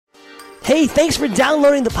Hey, thanks for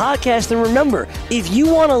downloading the podcast. And remember, if you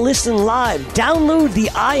want to listen live, download the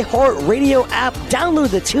iHeartRadio app,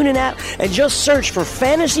 download the TuneIn app, and just search for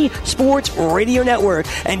Fantasy Sports Radio Network,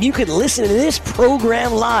 and you can listen to this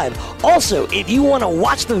program live. Also, if you want to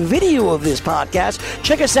watch the video of this podcast,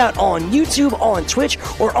 check us out on YouTube, on Twitch,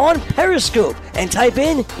 or on Periscope, and type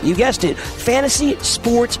in, you guessed it, Fantasy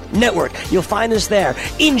Sports Network. You'll find us there.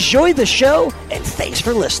 Enjoy the show, and thanks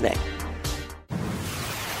for listening.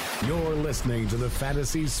 You're listening to the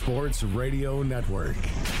Fantasy Sports Radio Network.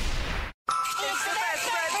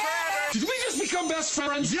 Did we just become best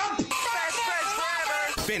friends? Yup! Best friends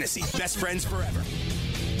forever. Fantasy, best friends forever.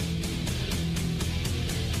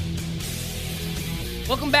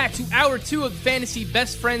 Welcome back to Hour 2 of Fantasy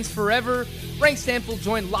Best Friends Forever. Frank Stanfield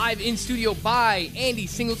joined live in studio by Andy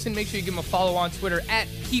Singleton. Make sure you give him a follow on Twitter at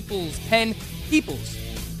PeoplesPen. Peoples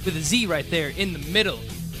with a Z right there in the middle.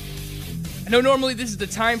 I know normally this is the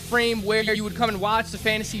time frame where you would come and watch the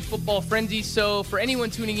Fantasy Football Frenzy, so for anyone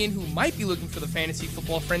tuning in who might be looking for the Fantasy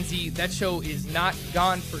Football Frenzy, that show is not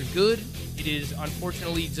gone for good. It is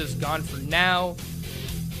unfortunately just gone for now.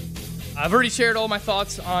 I've already shared all my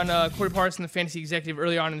thoughts on Corey Parson, the Fantasy Executive,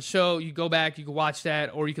 earlier on in the show. You go back, you can watch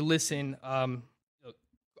that, or you can listen.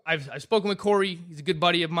 I've spoken with Corey. He's a good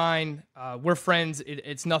buddy of mine. We're friends.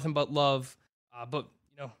 It's nothing but love. But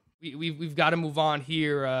we've got to move on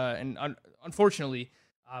here, and unfortunately,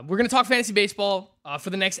 we're going to talk fantasy baseball for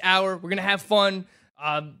the next hour. We're going to have fun.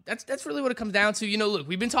 That's really what it comes down to. Look,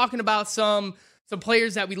 we've been talking about some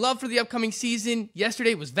players that we love for the upcoming season.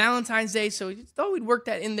 Yesterday was Valentine's Day, so we thought we'd work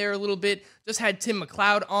that in there a little bit. Just had Tim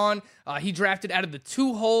McLeod on. He drafted out of the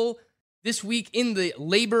 2-hole this week in the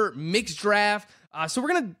Labor Mixed Draft. So we're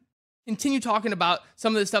going to continue talking about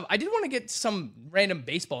some of this stuff. I did want to get some random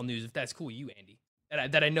baseball news, if that's cool with you, Andy,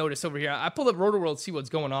 that I noticed over here. I pulled up Roto-World to see what's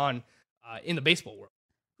going on in the baseball world.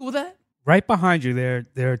 Cool with that? Right behind you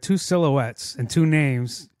there are two silhouettes and two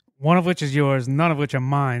names, one of which is yours, none of which are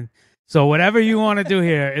mine. So whatever you want to do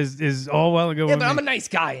here is all well and good with me. Yeah, but I'm a nice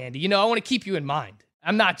guy, Andy. I want to keep you in mind.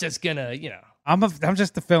 I'm not just going to, I'm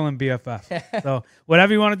just a fill-in BFF. So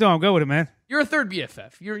whatever you want to do, I'm good with it, man. You're a third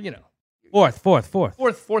BFF. You're. Fourth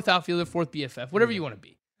outfielder, fourth BFF, whatever you want to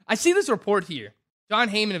be. I see this report here. John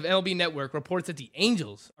Heyman of MLB Network reports that the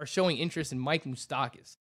Angels are showing interest in Mike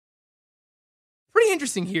Moustakas. Pretty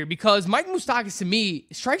interesting here because Mike Moustakas, to me,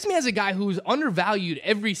 strikes me as a guy who's undervalued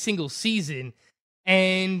every single season,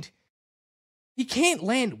 and he can't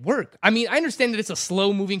land work. I mean, I understand that it's a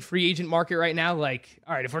slow-moving free agent market right now. Like,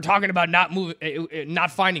 all right, if we're talking about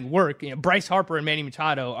not finding work, Bryce Harper and Manny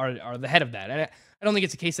Machado are the head of that. I don't think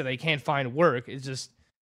it's a case that they can't find work. It's just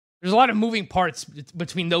there's a lot of moving parts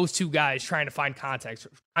between those two guys trying to find contracts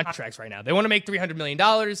right now. They want to make $300 million.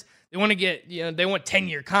 They want to get they want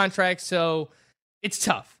 10-year contracts. So it's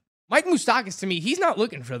tough. Mike Moustakas, to me, he's not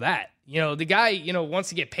looking for that. The guy wants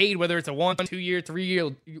to get paid, whether it's a 1, 2 year,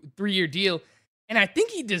 3-year deal. And I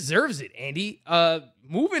think he deserves it, Andy.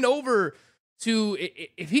 Moving over to,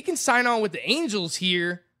 if he can sign on with the Angels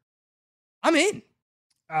here, I'm in.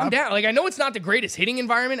 I'm down. I know it's not the greatest hitting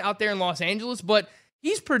environment out there in Los Angeles, but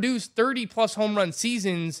he's produced 30-plus home run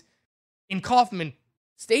seasons in Kauffman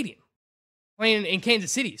Stadium, playing in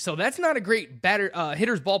Kansas City. So that's not a great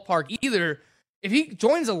hitter's ballpark either. If he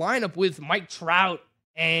joins a lineup with Mike Trout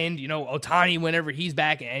and, Ohtani whenever he's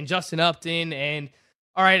back, and Justin Upton, and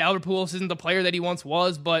all right, Albert Pujols isn't the player that he once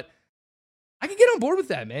was, but I can get on board with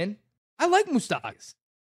that, man. I like Moustakas.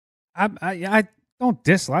 I don't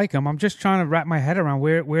dislike him. I'm just trying to wrap my head around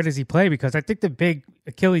where does he play, because I think the big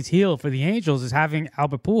Achilles heel for the Angels is having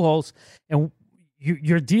Albert Pujols, and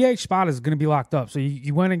your DH spot is going to be locked up. So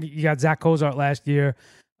you went and you got Zach Cozart last year.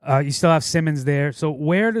 You still have Simmons there. So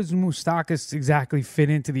where does Moustakas exactly fit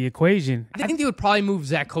into the equation? I think they would probably move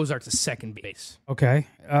Zach Cozart to second base. Okay.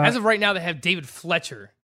 As of right now, they have David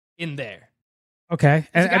Fletcher in there. Okay.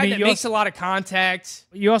 He's a guy that makes a lot of contact.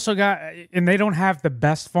 You also got, and they don't have the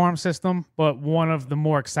best farm system, but one of the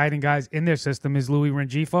more exciting guys in their system is Louis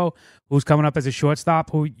Rengifo, who's coming up as a shortstop,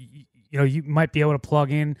 who you might be able to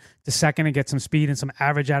plug in to second and get some speed and some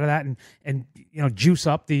average out of that, and juice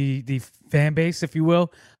up the fan base, if you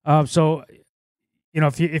will. So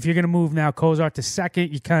if you're going to move now Cozart to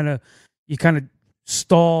second, you kind of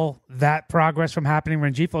stall that progress from happening.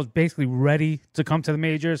 Rengifo's basically ready to come to the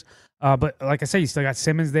majors, but like I said, you still got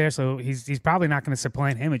Simmons there, so he's probably not going to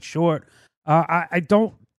supplant him at short. I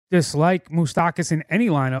don't dislike Moustakas in any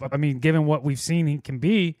lineup. I mean, given what we've seen he can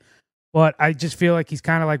be. But I just feel like he's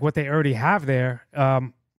kind of like what they already have there,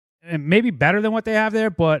 and maybe better than what they have there,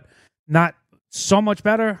 but not so much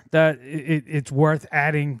better that it's worth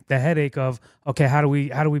adding the headache of, okay, how do we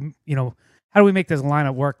make this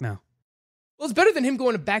lineup work now? Well, it's better than him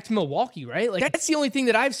going back to Milwaukee, right? Like, that's the only thing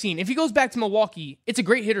that I've seen. If he goes back to Milwaukee, it's a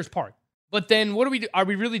great hitter's park. But then what do we do? Are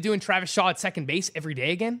we really doing Travis Shaw at second base every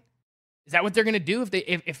day again? Is that what they're going to do?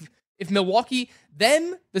 If Milwaukee,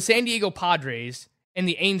 them, the San Diego Padres, and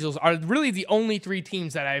the Angels are really the only three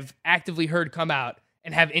teams that I've actively heard come out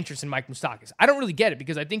and have interest in Mike Moustakas. I don't really get it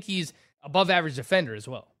because I think he's above average defender as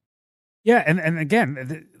well. Yeah, and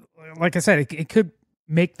again, like I said, it could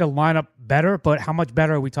make the lineup better, but how much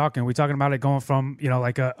better are we talking? Are we talking about it going from,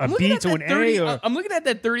 like a B to an 30, A? Or? I'm looking at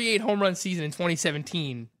that 38 home run season in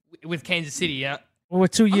 2017 with Kansas City. Yeah. Well, we're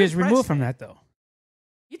 2 years removed from that, though.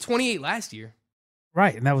 He had 28 last year.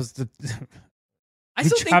 Right, and that was the... I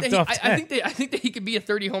still think that I think that he could be a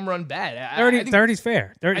 30 home run bat. 30's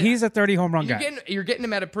fair. He's a 30 home run guy. You're getting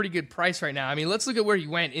him at a pretty good price right now. I mean, let's look at where he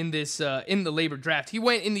went in this in the labor draft. He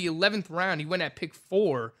went in the 11th round. He went at pick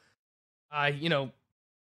 4.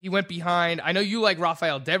 He went behind. I know you like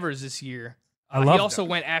Rafael Devers this year. He also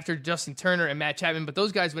went after Justin Turner and Matt Chapman, but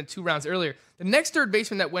those guys went 2 rounds earlier. The next third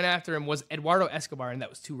baseman that went after him was Eduardo Escobar, and that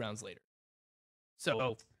was 2 rounds later.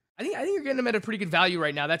 So I think you're getting him at a pretty good value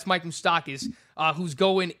right now. That's Mike Moustakas, who's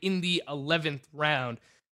going in the 11th round.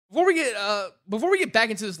 Before we get back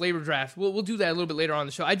into this labor draft, we'll do that a little bit later on in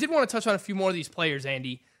the show. I did want to touch on a few more of these players,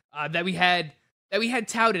 Andy, that we had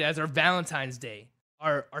touted as our Valentine's Day,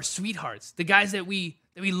 our sweethearts, the guys that we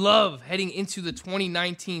love heading into the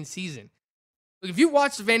 2019 season. Look, if you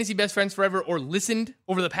watched the Fantasy Best Friends Forever or listened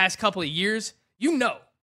over the past couple of years, you know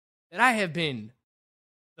that I have been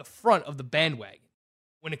the front of the bandwagon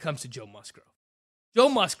when it comes to Joe Musgrove. Joe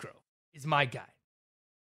Musgrove is my guy.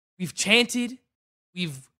 We've chanted.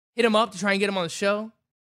 We've hit him up to try and get him on the show.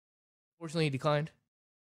 Fortunately, he declined.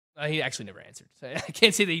 He actually never answered. So I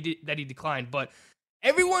can't say that he declined, but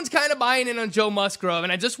everyone's kind of buying in on Joe Musgrove,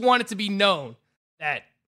 and I just want it to be known that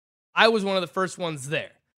I was one of the first ones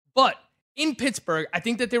there. But in Pittsburgh, I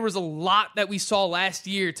think that there was a lot that we saw last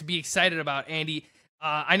year to be excited about, Andy.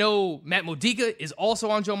 I know Matt Modica is also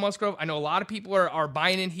on Joe Musgrove. I know a lot of people are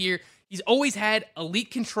buying in here. He's always had elite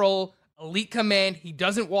control, elite command. He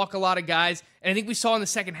doesn't walk a lot of guys. And I think we saw in the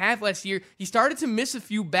second half last year, he started to miss a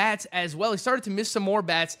few bats as well. He started to miss some more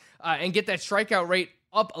bats and get that strikeout rate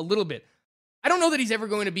up a little bit. I don't know that he's ever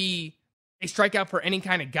going to be a strikeout per inning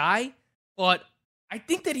kind of guy, but I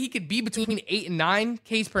think that he could be between 8 and 9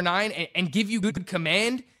 Ks per 9 and give you good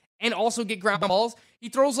command and also get ground balls. He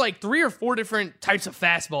throws like 3 or 4 different types of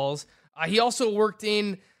fastballs. He also worked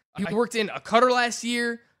in a cutter last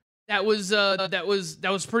year. That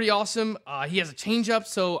was pretty awesome. He has a changeup,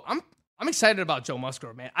 so I'm excited about Joe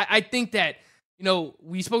Musgrove, man. I think that,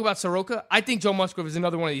 we spoke about Soroka. I think Joe Musgrove is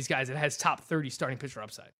another one of these guys that has top 30 starting pitcher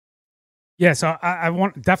upside. Yeah, so I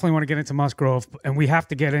definitely want to get into Musgrove, and we have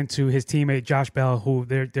to get into his teammate Josh Bell, who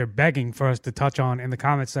they're begging for us to touch on in the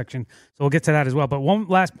comments section. So we'll get to that as well. But one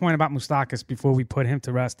last point about Moustakas before we put him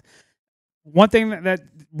to rest. One thing that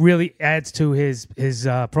really adds to his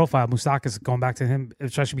profile, Moustakas, going back to him,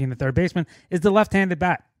 especially being the third baseman, is the left-handed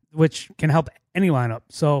bat, which can help any lineup.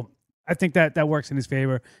 So I think that works in his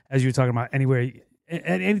favor, as you were talking about. Anywhere,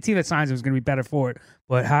 any team that signs him is going to be better for it.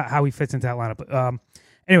 But how he fits into that lineup.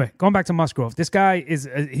 Anyway, going back to Musgrove, this guy he's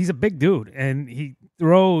a big dude, and he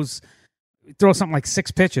throws something like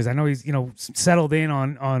 6 pitches. I know he's settled in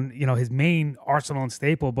on his main arsenal and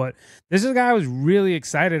staple, but this is a guy I was really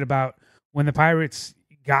excited about when the Pirates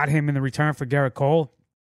got him in the return for Garrett Cole.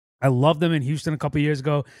 I loved him in Houston a couple of years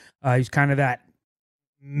ago. He's kind of that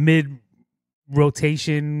mid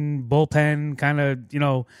rotation bullpen, kind of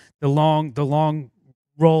the long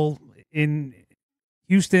role in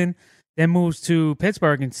Houston. Then moves to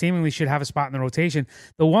Pittsburgh and seemingly should have a spot in the rotation.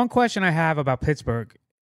 The one question I have about Pittsburgh,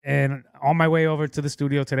 and on my way over to the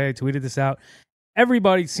studio today, I tweeted this out.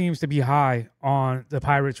 Everybody seems to be high on the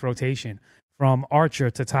Pirates rotation, from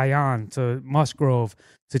Archer to Taillon to Musgrove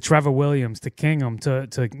to Trevor Williams to Kingham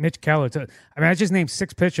to Mitch Keller. I just named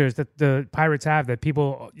 6 pitchers that the Pirates have that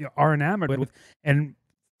people are enamored with, and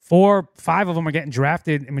 4-5 of them are getting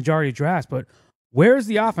drafted in majority of drafts. But where's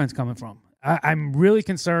the offense coming from? I'm really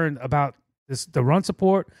concerned about the run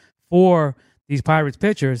support for these Pirates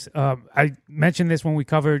pitchers. I mentioned this when we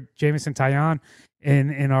covered Jameson Taillon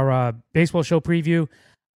in our baseball show preview.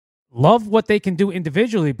 Love what they can do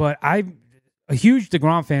individually, but I'm a huge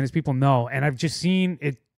DeGrom fan, as people know, and I've just seen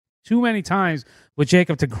it too many times with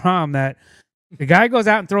Jacob DeGrom that the guy goes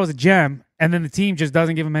out and throws a gem, and then the team just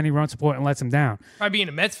doesn't give him any run support and lets him down. Probably being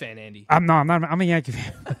a Mets fan, Andy. I'm not. I'm a Yankee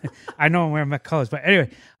fan. I know I'm wearing Met colors, but anyway,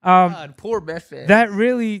 God, poor Mets fan. That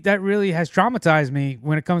really has traumatized me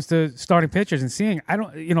when it comes to starting pitchers and seeing.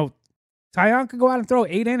 Taillon could go out and throw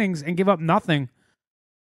 8 innings and give up nothing,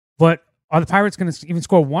 but are the Pirates going to even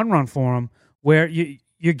score 1 run for him where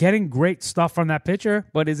you're getting great stuff from that pitcher,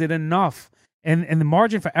 but is it enough? And the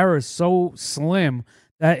margin for error is so slim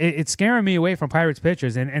that it's scaring me away from Pirates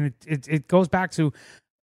pitchers. And it goes back to,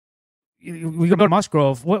 we go to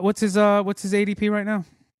Musgrove. What's his ADP right now?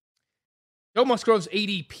 Joe Musgrove's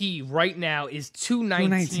ADP right now is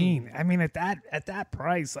 219. I mean, at that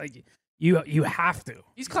price, like you have to.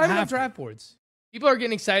 He's climbing up draft boards. People are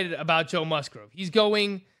getting excited about Joe Musgrove. He's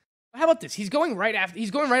going. How about this? He's going right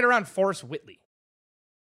around Forrest Whitley.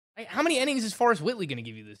 How many innings is Forrest Whitley going to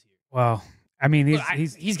give you this year? Well, I mean,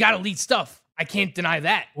 he's got elite stuff. I can't deny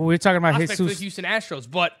that. Well, we're talking about Jesus for the Jesus. Houston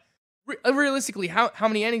Astros, but realistically, how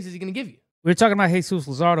many innings is he going to give you? We were talking about Jesus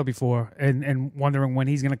Luzardo before and wondering when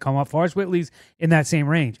he's going to come up. Forrest Whitley's in that same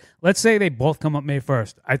range. Let's say they both come up May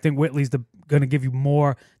 1st. I think Whitley's going to give you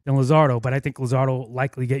more than Luzardo, but I think Luzardo will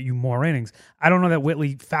likely get you more innings. I don't know that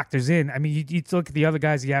Whitley factors in. I mean, you look at the other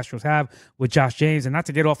guys the Astros have with Josh James, and not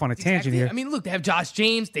to get off on a tangent here. I mean, look, they have Josh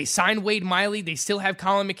James. They signed Wade Miley. They still have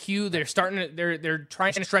Colin McHugh. They're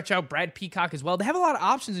trying to stretch out Brad Peacock as well. They have a lot of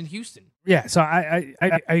options in Houston. Yeah, so I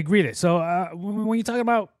agree with it. So when you talk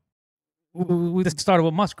about, we just started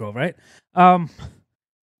with Musgrove, right?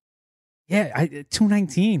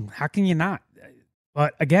 219. How can you not?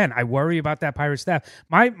 But again, I worry about that Pirates staff.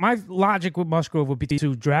 My logic with Musgrove would be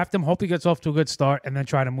to draft him, hope he gets off to a good start, and then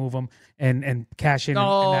try to move him and cash in that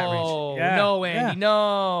range. No, Andy,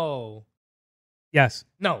 no. Yes.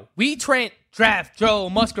 No, we draft Joe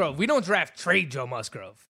Musgrove. We don't trade Joe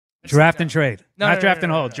Musgrove. Draft and trade. Not draft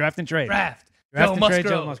and hold. No. Draft and trade. Draft Joe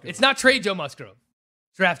Musgrove. It's not trade Joe Musgrove.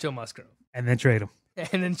 Draft Joe Musgrove. And then trade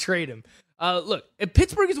him. Look,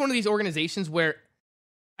 Pittsburgh is one of these organizations where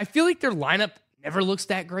I feel like their lineup never looks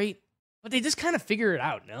that great, but they just kind of figure it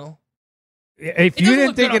out, no? If you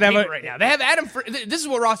didn't think it ever... Right now. They have this is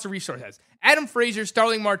what Roster Resource has. Adam Frazier,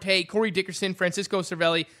 Starling Marte, Corey Dickerson, Francisco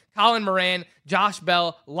Cervelli, Colin Moran, Josh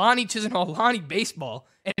Bell, Lonnie Chisenhall, Lonnie Baseball,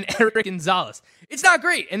 and Eric Gonzalez. It's not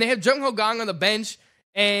great. And they have Jung Ho Gong on the bench,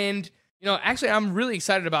 and... actually, I'm really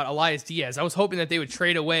excited about Elias Diaz. I was hoping that they would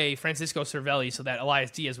trade away Francisco Cervelli so that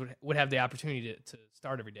Elias Diaz would have the opportunity to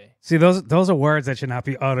start every day. See, those are words that should not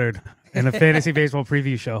be uttered in a fantasy baseball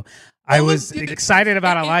preview show. I was excited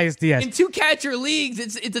about Elias Diaz. In two catcher leagues,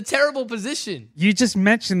 it's a terrible position. You just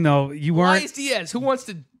mentioned, though, you weren't... Elias Diaz, who wants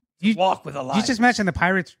to walk with Elias? You just mentioned the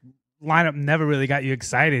Pirates lineup never really got you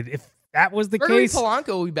excited. If that was the Gregory case... Polanco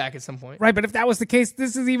will be back at some point. Right, but if that was the case,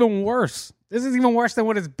 this is even worse. This is even worse than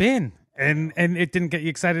what it's been. And it didn't get you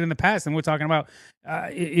excited in the past. And we're talking about,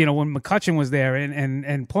 when McCutchen was there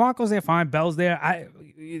and Polanco's there, fine. Bell's there.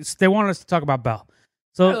 They wanted us to talk about Bell.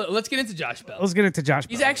 So let's get into Josh Bell.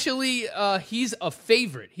 He's actually, he's a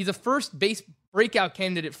favorite. He's a first base breakout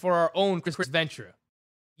candidate for our own Chris Ventura.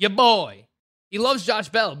 Ya boy. He loves Josh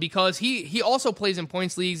Bell because he also plays in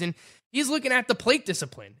points leagues and he's looking at the plate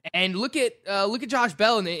discipline. And look at Josh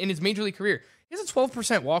Bell in his major league career. He has a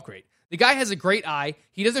 12% walk rate. The guy has a great eye.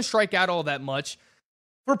 He doesn't strike out all that much.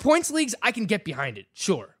 For points leagues, I can get behind it.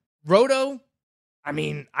 Sure. Roto, I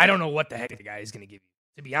mean, I don't know what the heck the guy is going to give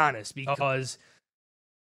you, to be honest, because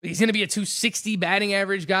he's going to be a 260 batting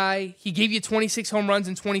average guy. He gave you 26 home runs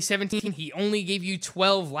in 2017. He only gave you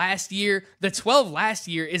 12 last year. The 12 last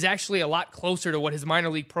year is actually a lot closer to what his minor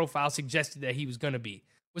league profile suggested that he was going to be.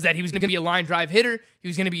 Was that he was going to be a line drive hitter. He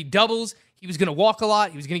was going to be doubles. He was going to walk a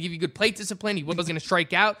lot. He was going to give you good plate discipline. He wasn't going to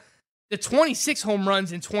strike out. The 26 home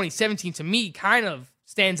runs in 2017, to me, kind of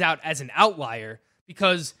stands out as an outlier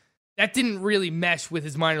because that didn't really mesh with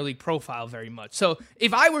his minor league profile very much. So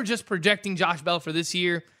if I were just projecting Josh Bell for this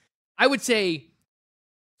year, I would say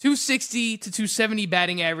 260 to 270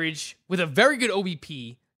 batting average with a very good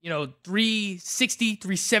OBP, 360,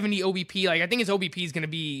 370 OBP. Like, I think his OBP is going to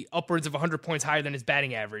be upwards of 100 points higher than his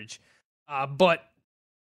batting average. But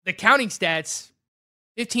the counting stats,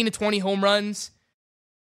 15 to 20 home runs,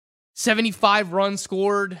 75 runs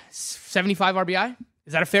scored, 75 RBI.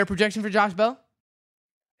 Is that a fair projection for Josh Bell?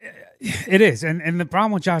 It is. And the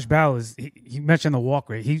problem with Josh Bell is he mentioned the walk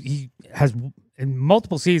rate. He has, in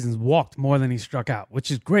multiple seasons, walked more than he struck out, which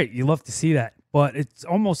is great. You love to see that. But it's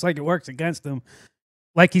almost like it works against him.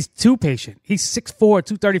 Like he's too patient. He's 6'4",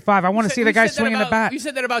 235. I want to see the guy swinging the bat. You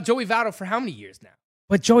said that about Joey Votto for how many years now?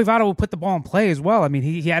 But Joey Votto will put the ball in play as well. I mean,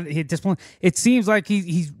 he had discipline. It seems like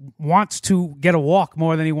he wants to get a walk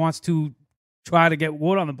more than he wants to try to get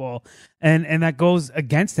wood on the ball, and that goes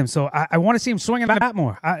against him. So I want to see him swinging the bat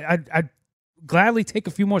more. I'd gladly take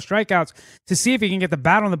a few more strikeouts to see if he can get the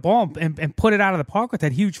bat on the ball and put it out of the park with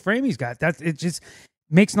that huge frame he's got.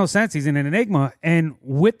 makes no sense. He's an enigma. And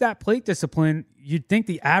with that plate discipline, you'd think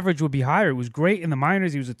the average would be higher. It was great in the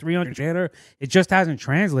minors. He was a 300 hitter. It just hasn't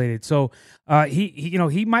translated. So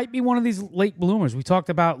he might be one of these late bloomers. We talked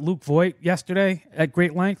about Luke Voigt yesterday at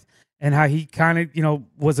great length and how he kind of,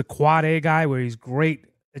 was a quad A guy where he's great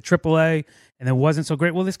at AAA and then wasn't so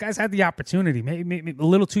great. Well, this guy's had the opportunity. Maybe a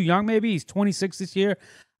little too young, maybe. He's 26 this year.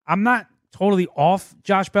 I'm not totally off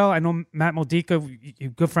Josh Bell. I know Matt Modica, a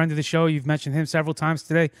good friend of the show. You've mentioned him several times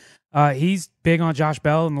today. He's big on Josh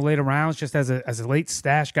Bell in the later rounds, just as a late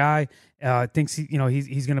stash guy. Thinks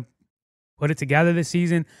he's going to put it together this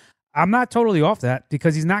season. I'm not totally off that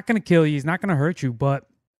because he's not going to kill you. He's not going to hurt you, but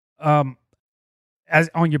as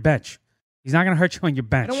on your bench. He's not going to hurt you on your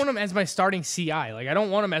bench. I don't want him as my starting CI. Like, I don't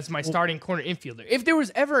want him as my starting corner infielder. If there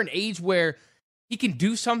was ever an age where he can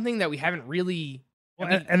do something that we haven't really...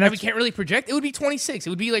 and we can't really project, it would be 26. It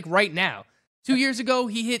would be like right now. 2 years ago,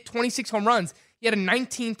 he hit 26 home runs. He had a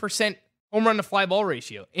 19% home run to fly ball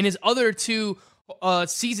ratio. In his other two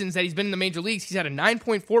seasons that he's been in the major leagues, he's had a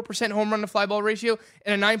 9.4% home run to fly ball ratio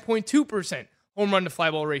and a 9.2% home run to fly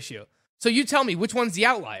ball ratio. So you tell me, which one's the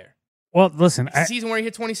outlier? Well, listen. It's the season where he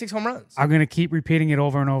hit 26 home runs. I'm going to keep repeating it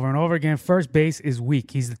over and over and over again. First base is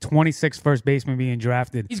weak. He's the 26th first baseman being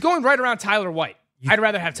drafted. He's going right around Tyler White. I'd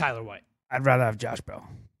rather have Tyler White. I'd rather have Josh Bell.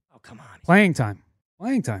 Oh, come on. Playing time.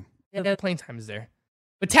 Yeah, that playing time is there.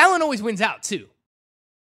 But talent always wins out, too.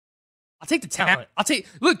 I'll take the talent.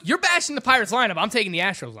 Look, you're bashing the Pirates lineup. I'm taking the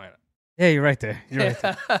Astros lineup. Yeah, you're right there.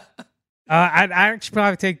 I'd actually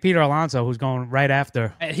probably take Peter Alonso, who's going right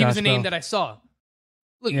after. He was a name that I saw.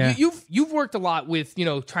 Look, you've worked a lot with,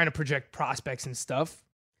 trying to project prospects and stuff.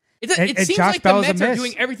 It seems Josh like Bell's the Mets are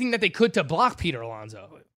doing everything that they could to block Peter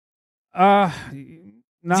Alonso.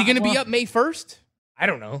 Is he going to be up May 1st? I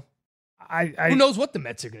don't know. Who knows what the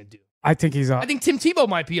Mets are going to do? I think he's up. I think Tim Tebow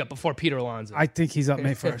might be up before Peter Alonso. I think he's up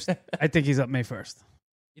May 1st.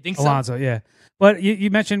 You think so? Alonso, yeah. But you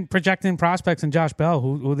mentioned projecting prospects and Josh Bell,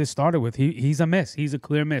 who this started with. He's a miss. He's a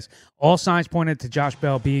clear miss. All signs pointed to Josh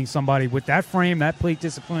Bell being somebody with that frame, that plate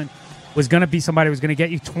discipline, was going to be somebody who was going to get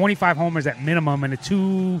you 25 homers at minimum and a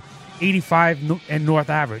 285 and north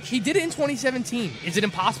average. He did it in 2017. Is it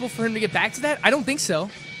impossible for him to get back to that? I don't think so.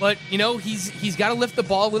 But, he's got to lift the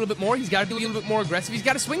ball a little bit more. He's got to be a little bit more aggressive. He's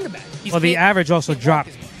got to swing the bat. The average also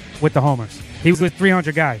dropped with the homers. He was a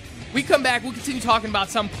 300 guy. We come back, we'll continue talking about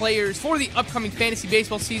some players for the upcoming fantasy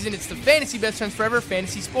baseball season. It's the Fantasy Best Friends Forever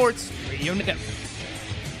Fantasy Sports Radio Network.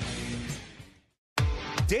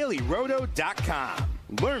 DailyRoto.com.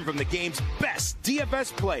 Learn from the game's best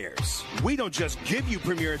DFS players. We don't just give you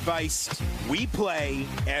premier advice, we play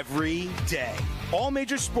every day. All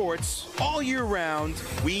major sports, all year round,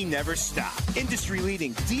 we never stop.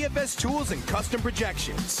 Industry-leading DFS tools and custom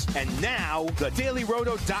projections. And now, the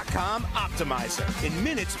DailyRoto.com Optimizer. In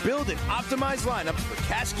minutes, build and optimize lineups for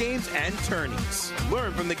cash games and tourneys.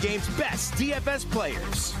 Learn from the game's best DFS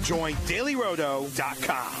players. Join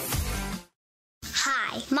DailyRoto.com.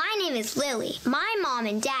 Hi, my name is Lily. My mom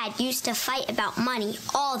and dad used to fight about money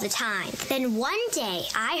all the time. Then one day,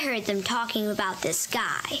 I heard them talking about this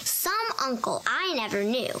guy, some uncle I never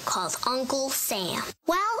knew, called Uncle Sam.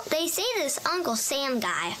 Well, they say this Uncle Sam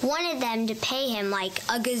guy wanted them to pay him like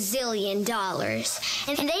 $1 gazillion,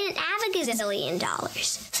 and they didn't have $1 gazillion.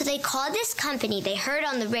 So they called this company they heard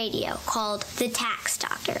on the radio called the Tax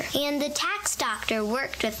Doctor. And the Tax Doctor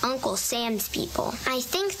worked with Uncle Sam's people. I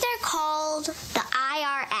think they're called the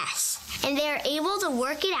IRS. And they were able to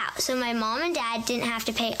work it out so my mom and dad didn't have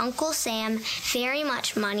to pay Uncle Sam very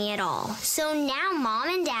much money at all. So now mom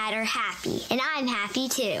and dad are happy, and I'm happy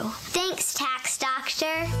too. Thanks, Tax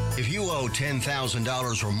Doctor. If you owe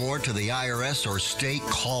 $10,000 or more to the IRS or state,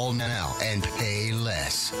 call now and pay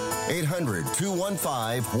less.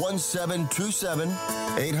 800-215-1727.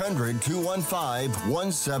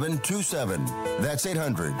 800-215-1727. That's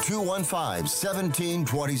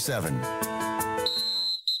 800-215-1727.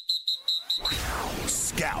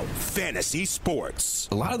 Scout Fantasy Sports.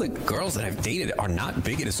 A lot of the girls that I've dated are not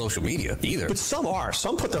big into social media either. But some are.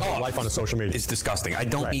 Some put their whole life on the social media. It's disgusting. I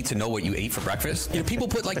don't need to know what you ate for breakfast. People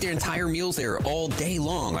put their entire meals there all day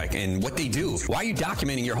long, and what they do. Why are you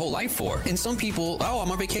documenting your whole life for? And some people,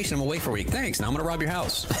 I'm on vacation, I'm away for a week. Thanks. Now I'm going to rob your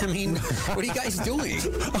house. I mean, what are you guys doing?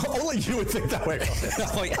 Only you would think that way.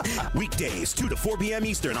 Weekdays, 2 to 4 p.m.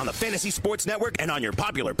 Eastern on the Fantasy Sports Network and on your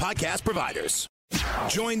popular podcast providers.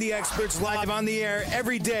 Join the experts live on the air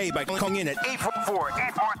every day by calling in at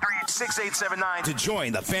 844-843-6879 to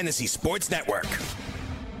join the Fantasy Sports Network.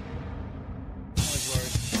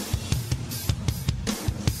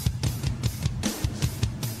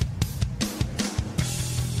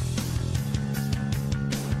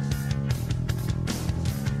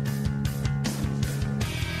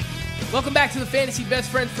 Welcome back to the Fantasy Best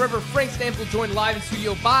Friends Forever. Frank Stampfl joined live in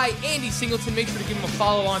studio by Andy Singleton. Make sure to give him a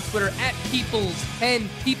follow on Twitter at Peoples10,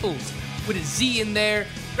 Peoples with a Z in there.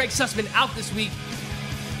 Greg Sussman out this week.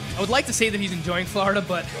 I would like to say that he's enjoying Florida,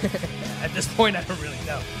 but at this point, I don't really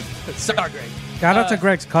know. Sorry, Greg. Shout out to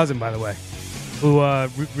Greg's cousin, by the way, who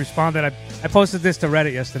responded. I posted this to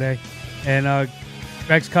Reddit yesterday, and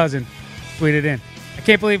Greg's cousin tweeted in, "I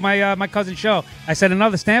can't believe my cousin's show." I said,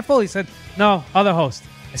 "Another Stampfl?" He said, "No, other host."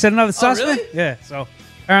 I said, "Another Sussman?" Really? Yeah, so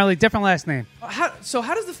apparently different last name. How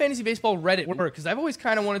does the Fantasy Baseball Reddit work? Because I've always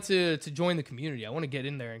kind of wanted to join the community. I want to get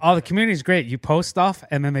in there. The community's great. You post stuff,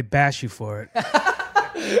 and then they bash you for it.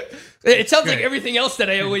 It sounds like everything else that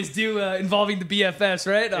I always do involving the BFS,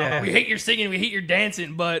 right? Yeah. We hate your singing, we hate your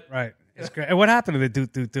dancing, but Right. It's great. And what happened to the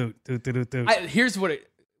doot? here's what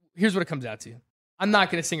it comes out to. I'm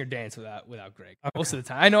not gonna sing or dance without Greg most of the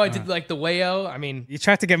time. I know I did like the Wayo. I mean, You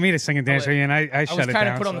tried to get me to sing and dance for you, and I shut it down. I was kind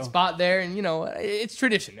of put on the spot there, and it's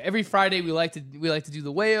tradition. Every Friday we like to do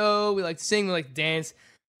the Wayo. We like to sing. We like to dance.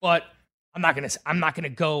 But I'm not gonna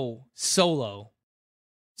go solo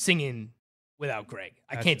singing without Greg.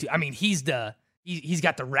 I can't do. I mean, he's got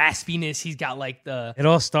the raspiness. He's got like the. It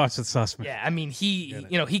all starts with Sussman. Yeah, I mean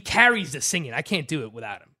he carries the singing. I can't do it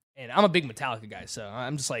without him. And I'm a big Metallica guy, so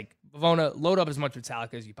I'm just like, Bavona, load up as much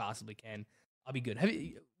Metallica as you possibly can. I'll be good.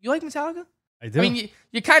 You like Metallica? I do. I mean,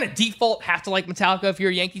 you kind of default have to like Metallica if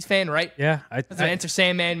you're a Yankees fan, right? Yeah. Enter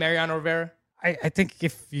Sandman, Mariano Rivera. I think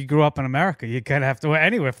if you grew up in America, you kind of have to,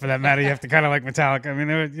 anywhere for that matter, you have to kind of like Metallica. I mean,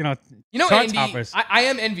 they're, chart Andy, toppers. I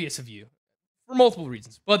am envious of you for multiple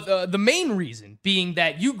reasons. But the main reason being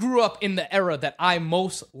that you grew up in the era that I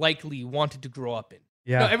most likely wanted to grow up in.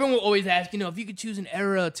 Yeah. Everyone will always ask, if you could choose an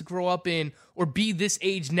era to grow up in or be this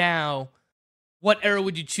age now, what era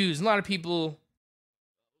would you choose? And a lot of people,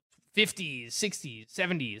 50s, 60s,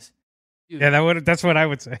 70s. Dude, Yeah, that's what I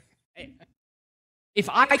would say. if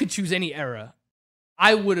I could choose any era,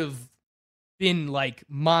 I would have been like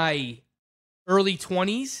my early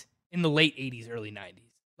 20s in the late 80s, early 90s.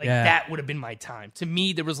 Like that would have been my time. To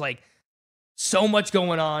me, there was like so much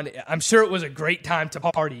going on. I'm sure it was a great time to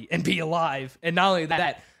party and be alive. And not only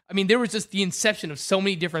that, I mean, there was just the inception of so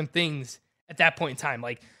many different things at that point in time.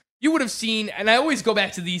 Like you would have seen, and I always go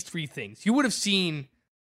back to these three things. You would have seen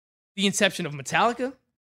the inception of Metallica.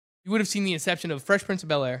 You would have seen the inception of Fresh Prince of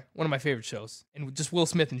Bel-Air, one of my favorite shows, and just Will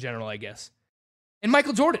Smith in general, I guess. And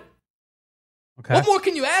Michael Jordan. Okay. What more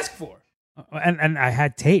can you ask for? And I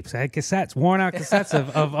had tapes. I had cassettes, worn out cassettes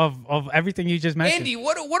of everything you just mentioned. Andy,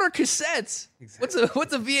 what are cassettes? Exactly.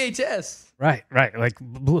 What's a VHS? Right. Like,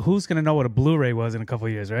 who's going to know what a Blu-ray was in a couple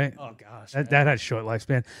of years, right? Oh, gosh. That had a short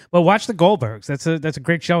lifespan. But watch The Goldbergs. That's a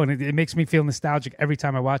great show, and it makes me feel nostalgic every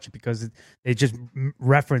time I watch it because they just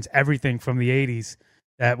reference everything from the 80s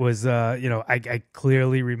that was, I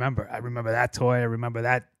clearly remember. I remember that toy. I remember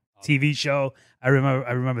that TV show. I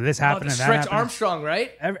remember this happening. The Stretch Armstrong,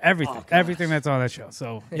 right? Everything that's on that show.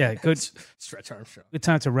 So yeah, good. Stretch Armstrong. Good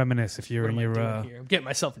time to reminisce if you're in your. I'm getting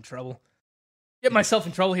myself in trouble. Get myself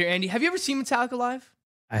in trouble here, Andy. Have you ever seen Metallica live?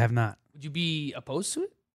 I have not. Would you be opposed to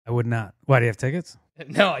it? I would not. Why, do you have tickets?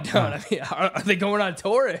 No, I don't. I mean, are they going on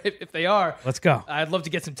tour? If they are, let's go. I'd love to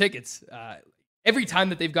get some tickets. Every time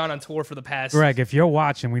that they've gone on tour for the past. Greg, if you're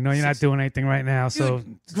watching, we know you're not doing anything right now, so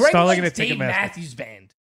Greg start looking likes at Dave Matthews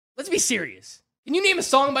Band. Let's be serious. Can you name a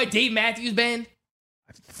song by Dave Matthews Band?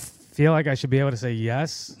 I feel like I should be able to say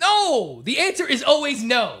yes. No! The answer is always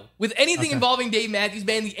no. With anything involving Dave Matthews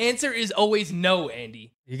Band, the answer is always no,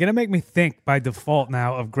 Andy. You're going to make me think by default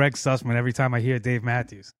now of Greg Sussman every time I hear Dave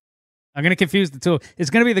Matthews. I'm going to confuse the two. It's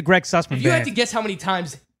going to be the Greg Sussman If you Band. had to guess how many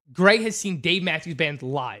times Greg has seen Dave Matthews Band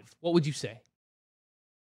live, what would you say?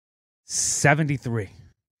 73.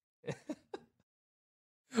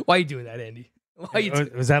 Why are you doing that, Andy?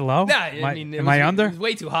 Was that low? Nah, am I under? It was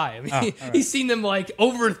way too high. I mean, he's seen them like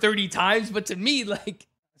over 30 times, but to me, like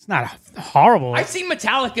it's not horrible. I've seen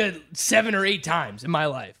Metallica 7 or 8 times in my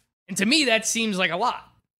life, and to me, that seems like a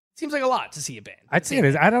lot. It seems like a lot to see a band. I'd say it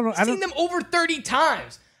is. I don't know. I've seen them over 30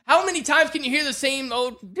 times. How many times can you hear the same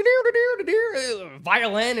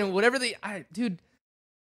violin and whatever dude?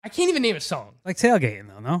 I can't even name a song. Like tailgating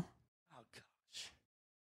though, no?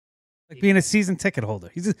 Like being a season ticket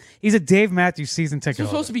holder. He's a Dave Matthews season ticket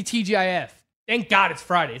holder. It's supposed to be TGIF. Thank God it's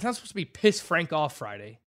Friday. It's not supposed to be Piss Frank Off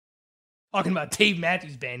Friday. Talking about Dave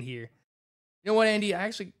Matthews Band here. You know what, Andy?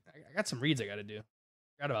 I got some reads I got to do.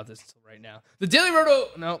 Forgot about this until right now. The Daily Roto.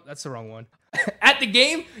 No, that's the wrong one. At the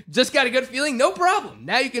game, just got a good feeling? No problem.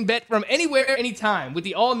 Now you can bet from anywhere, anytime with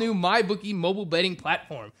the all-new MyBookie mobile betting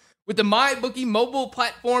platform. With the MyBookie mobile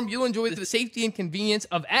platform, you'll enjoy the safety and convenience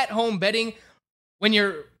of at-home betting when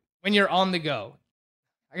you're on the go.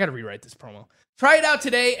 I got to rewrite this promo. Try it out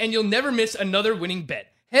today, and you'll never miss another winning bet.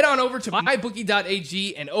 Head on over to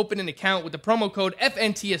mybookie.ag and open an account with the promo code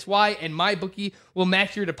FNTSY, and MyBookie will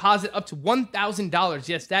match your deposit up to $1,000.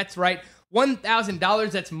 Yes, that's right,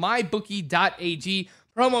 $1,000. That's mybookie.ag,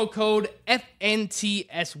 promo code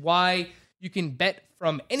FNTSY. You can bet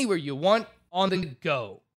from anywhere you want on the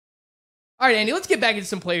go. All right, Andy, let's get back into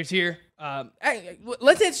some players here.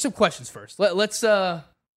 Let's answer some questions first. Let's go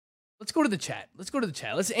to the chat.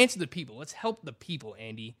 Let's answer the people. Let's help the people,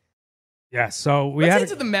 Andy. Yeah, so let's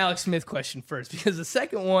answer the Malik Smith question first, because the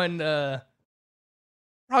second one,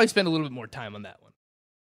 probably spend a little bit more time on that one.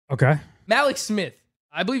 Okay. Malik Smith.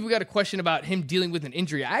 I believe we got a question about him dealing with an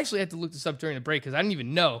injury. I actually had to look this up during the break because I didn't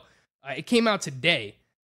even know. It came out today.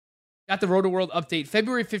 Got the Roto-World update,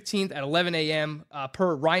 February 15th at 11 a.m.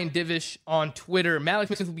 Per Ryan Divish on Twitter. Malik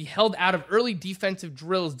Smith will be held out of early defensive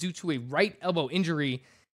drills due to a right elbow injury.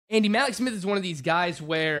 Andy, Malik Smith is one of these guys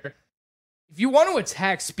where if you want to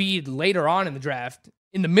attack speed later on in the draft,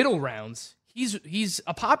 in the middle rounds, he's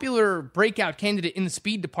a popular breakout candidate in the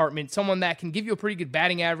speed department, someone that can give you a pretty good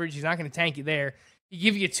batting average. He's not going to tank you there. He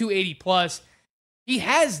give you a 280 plus. He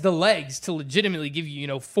has the legs to legitimately give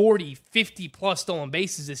you, 40, 50 plus stolen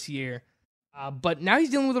bases this year. But now he's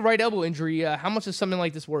dealing with a right elbow injury. How much does something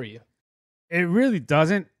like this worry you? It really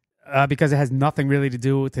doesn't, because it has nothing really to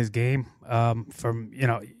do with his game.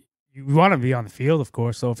 You want to be on the field, of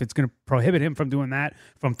course. So if it's going to prohibit him from doing that,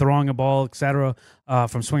 from throwing a ball, etc.,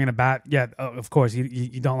 from swinging a bat, of course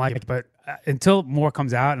you don't like it. But until more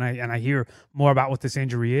comes out and I hear more about what this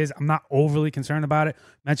injury is, I'm not overly concerned about it.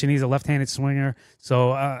 Mentioned he's a left-handed swinger,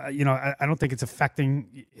 so I don't think it's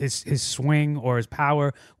affecting his swing or his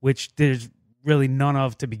power, which there's really none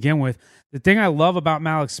of to begin with. The thing I love about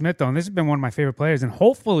Malik Smith, though, and this has been one of my favorite players, and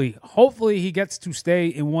hopefully he gets to stay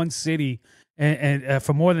in one city and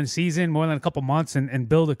for more than a season, more than a couple months, and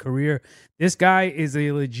build a career. This guy is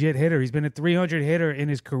a legit hitter. He's been a 300 hitter in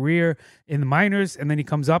his career in the minors, and then he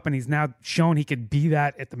comes up and he's now shown he could be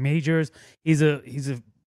that at the majors. He's a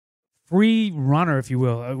free runner, if you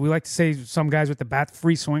will. We like to say some guys with the bat,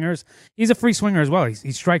 free swingers. He's a free swinger as well.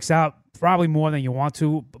 He strikes out probably more than you want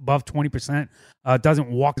to, above 20%.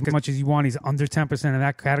 Doesn't walk as much as you want. He's under 10% in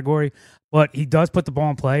that category. But he does put the ball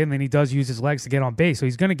in play, and then he does use his legs to get on base. So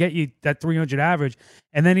he's going to get you that 300 average.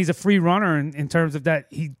 And then he's a free runner in terms of that.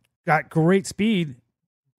 He got great speed.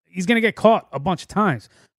 He's going to get caught a bunch of times.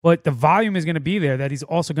 But the volume is going to be there that he's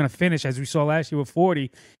also going to finish, as we saw last year with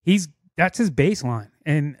 40. That's his baseline.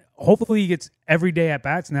 And hopefully he gets every day at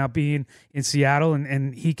bats now being in Seattle,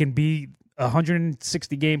 and he can be a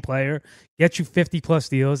 160-game player, get you 50-plus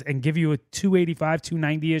steals, and give you a 285,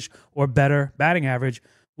 290-ish or better batting average,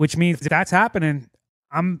 which means if that's happening,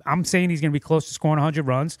 I'm saying he's going to be close to scoring 100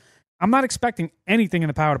 runs. I'm not expecting anything in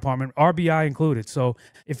the power department, RBI included. So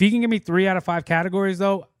if he can give me 3 out of 5 categories,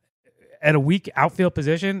 though, at a weak outfield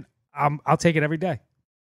position, I'll take it every day.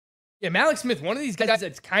 Yeah, Malik Smith, one of these guys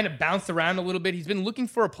that's kind of bounced around a little bit. He's been looking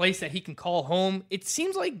for a place that he can call home. It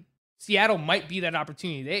seems like Seattle might be that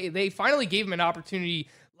opportunity. They finally gave him an opportunity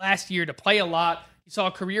last year to play a lot. He saw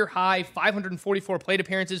a career high 544 plate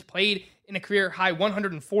appearances, played in a career high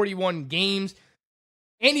 141 games.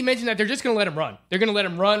 Andy mentioned that they're just going to let him run. They're going to let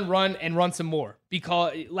him run some more.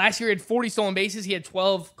 Because last year he had 40 stolen bases. He had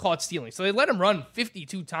 12 caught stealing. So they let him run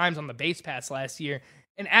 52 times on the base pass last year.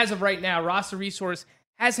 And as of right now, Roster Resource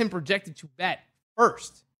has him projected to bat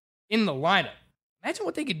first in the lineup. Imagine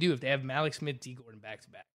what they could do if they have Malik Smith, D. Gordon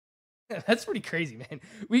back-to-back. That's pretty crazy, man.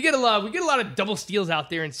 We get a lot of double steals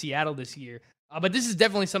out there in Seattle this year. But this is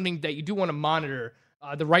definitely something that you do want to monitor,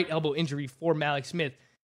 the right elbow injury for Malik Smith.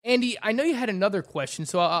 Andy, I know you had another question,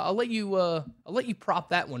 so I'll let you prop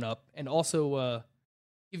that one up and also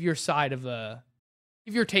give your side of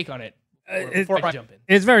give your take on it before I jump in.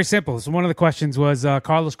 It's very simple. So one of the questions was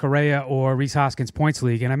Carlos Correa or Rhys Hoskins points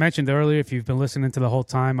league, and I mentioned earlier, if you've been listening to the whole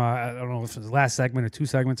time, I don't know if it was the last segment or 2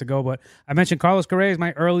 segments ago, but I mentioned Carlos Correa is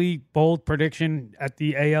my early bold prediction at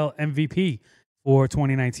the AL MVP for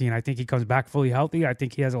 2019. I think he comes back fully healthy. I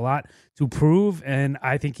think he has a lot to prove, and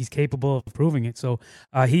I think he's capable of proving it. So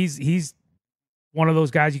he's one of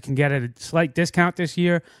those guys you can get at a slight discount this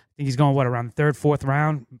year. I think he's going, around the 3rd, 4th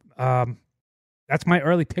round. That's my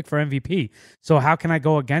early pick for MVP. So how can I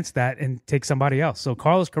go against that and take somebody else? So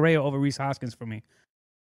Carlos Correa over Rhys Hoskins for me.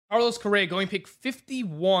 Carlos Correa going pick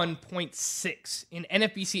 51.6 in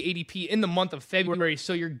NFBC ADP in the month of February.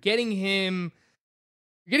 So you're getting him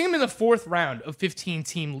in the 4th round of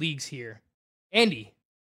 15-team leagues here. Andy,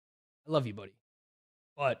 I love you, buddy.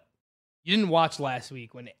 But you didn't watch last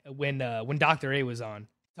week when Dr. A was on to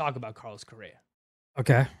talk about Carlos Correa.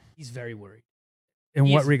 Okay. He's very worried. In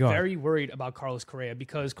he what is regard? Very worried about Carlos Correa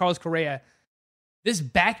because Carlos Correa, this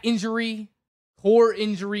back injury, core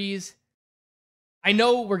injuries. I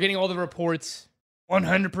know we're getting all the reports,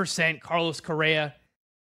 100% Carlos Correa.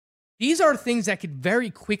 These are things that could very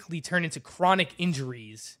quickly turn into chronic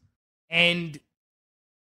injuries. And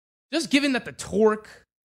just given that the torque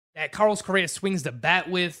that Carlos Correa swings the bat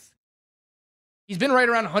with, he's been right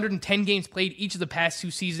around 110 games played each of the past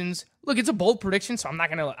 2 seasons. Look, it's a bold prediction, so I'm not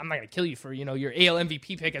gonna kill you for, your AL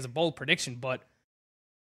MVP pick as a bold prediction, but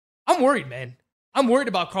I'm worried, man. I'm worried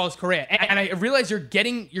about Carlos Correa, and I realize you're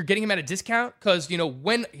getting him at a discount because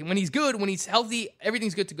when he's good, when he's healthy,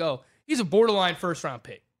 everything's good to go. He's a borderline first round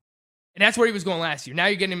pick, and that's where he was going last year. Now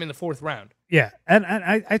you're getting him in the 4th round. Yeah, and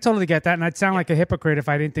I totally get that, and I'd sound like a hypocrite if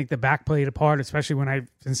I didn't think the back played a part, especially when I've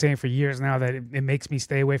been saying for years now that it makes me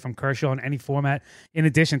stay away from Kershaw in any format, in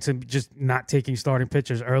addition to just not taking starting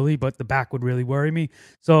pitchers early, but the back would really worry me.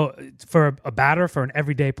 So for a batter, for an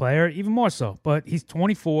everyday player, even more so. But he's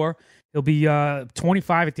 24. He'll be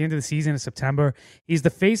 25 at the end of the season in September. He's the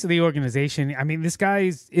face of the organization. I mean, this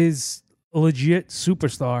guy is a legit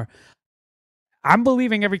superstar. I'm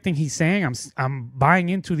believing everything he's saying. I'm buying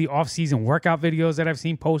into the off-season workout videos that I've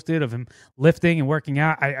seen posted of him lifting and working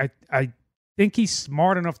out. I think he's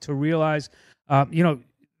smart enough to realize,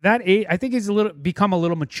 that age, I think he's become a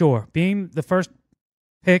little mature. Being the first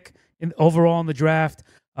pick overall in the draft,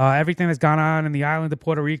 everything that's gone on in the island of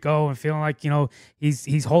Puerto Rico, and feeling like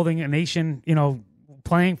he's holding a nation,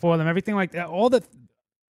 playing for them, everything like that. All the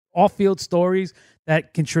off-field stories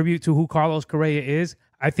that contribute to who Carlos Correa is.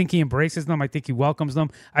 I think he embraces them. I think he welcomes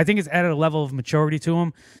them. I think it's added a level of maturity to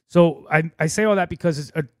him. So I say all that because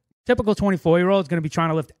it's a typical 24-year-old is going to be trying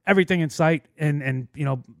to lift everything in sight and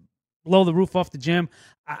blow the roof off the gym.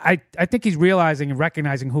 I think he's realizing and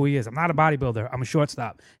recognizing who he is. I'm not a bodybuilder. I'm a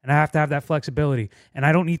shortstop, and I have to have that flexibility. And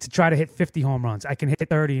I don't need to try to hit 50 home runs. I can hit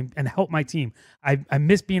 30 and help my team. I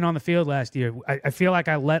missed being on the field last year. I feel like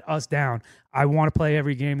I let us down. I want to play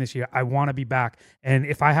every game this year. I want to be back. And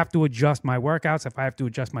if I have to adjust my workouts, if I have to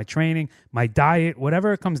adjust my training, my diet,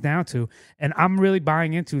 whatever it comes down to, and I'm really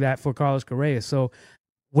buying into that for Carlos Correa. So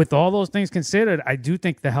with all those things considered, I do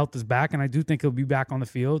think the health is back, and I do think he'll be back on the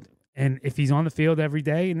field. And if he's on the field every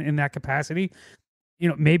day in that capacity,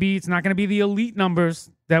 maybe it's not going to be the elite numbers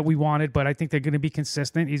that we wanted, but I think they're going to be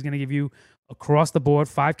consistent. He's going to give you across the board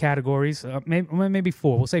 5 categories, maybe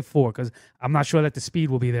 4. We'll say 4 because I'm not sure that the speed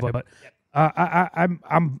will be there. But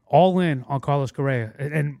I'm all in on Carlos Correa,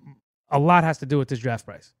 and a lot has to do with this draft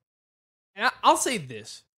price. And I'll say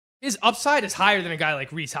this. His upside is higher than a guy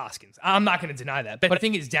like Rhys Hoskins. I'm not going to deny that. But I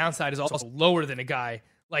think his downside is also lower than a guy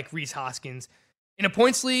like Rhys Hoskins. In a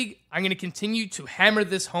points league, I'm going to continue to hammer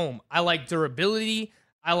this home. I like durability.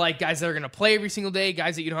 I like guys that are going to play every single day,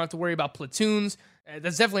 guys that you don't have to worry about platoons.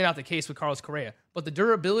 That's definitely not the case with Carlos Correa. But the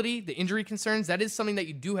durability, the injury concerns, that is something that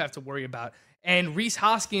you do have to worry about. And Rhys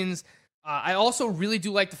Hoskins, I also really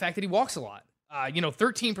do like the fact that he walks a lot.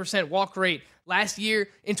 13% walk rate. Last year,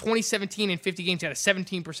 in 2017, in 50 games, he had a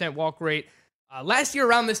 17% walk rate. Last year,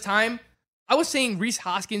 around this time, I was saying Rhys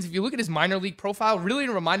Hoskins, if you look at his minor league profile, really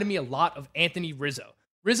reminded me a lot of Anthony Rizzo.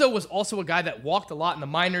 Rizzo was also a guy that walked a lot in the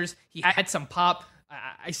minors. He had some pop.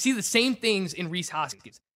 I see the same things in Rhys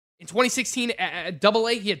Hoskins. In 2016, at AA,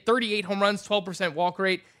 he had 38 home runs, 12% walk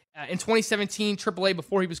rate. In 2017, AAA,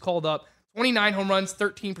 before he was called up, 29 home runs,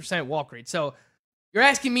 13% walk rate. So you're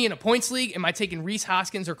asking me in a points league, am I taking Rhys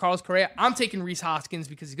Hoskins or Carlos Correa? I'm taking Rhys Hoskins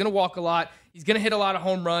because he's going to walk a lot. He's going to hit a lot of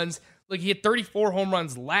home runs. Look, he had 34 home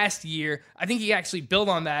runs last year. I think he actually built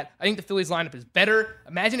on that. I think the Phillies lineup is better.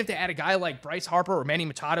 Imagine if they add a guy like Bryce Harper or Manny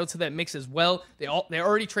Machado to that mix as well. They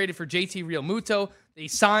already traded for JT Realmuto. They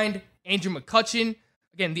signed Andrew McCutchen.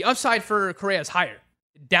 Again, the upside for Correa is higher.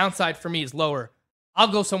 The downside for me is lower. I'll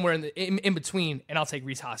go somewhere in between, and I'll take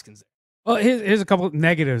Rhys Hoskins there. Well, here's a couple of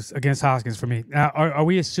negatives against Hoskins for me. Now, are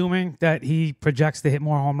we assuming that he projects to hit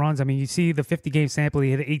more home runs? I mean, you see the 50-game sample,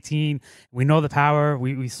 he hit 18. We know the power.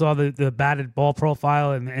 We saw the batted ball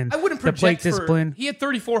profile and I wouldn't the plate project discipline. He had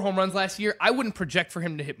 34 home runs last year. I wouldn't project for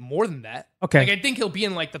him to hit more than that. Okay. I think he'll be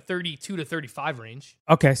in like the 32 to 35 range.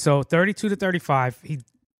 Okay, so 32 to 35. He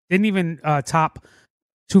didn't even top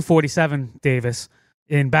 247, Davis.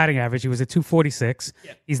 In batting average, he was at 246.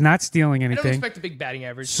 Yeah. He's not stealing anything. I don't expect a big batting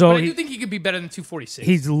average, so but I do think he could be better than 246.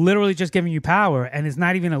 He's literally just giving you power, and it's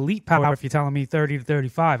not even elite power if you're telling me 30 to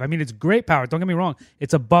 35. I mean, it's great power. Don't get me wrong.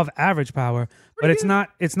 It's above average power, but it's not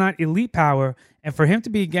elite power. And for him to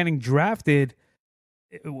be getting drafted,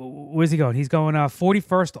 where's he going? He's going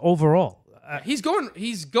 41st overall. He's going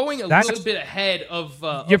a little bit ahead of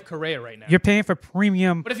Correa right now. You're paying for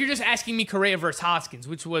premium. But if you're just asking me Correa versus Hoskins,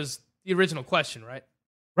 which was the original question, right?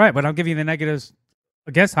 Right, but I'll give you the negatives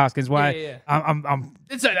against Hoskins. Why Yeah. I'm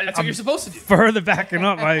That's what you're supposed to do. further backing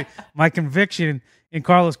up my conviction in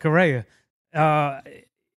Carlos Correa.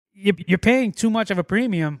 You're paying too much of a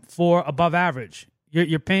premium for above average.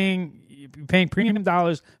 You're paying premium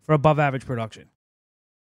dollars for above average production.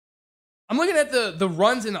 I'm looking at the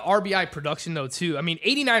runs and the RBI production, though, too. I mean,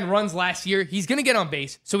 89 runs last year. He's going to get on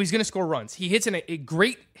base, so he's going to score runs. He hits in a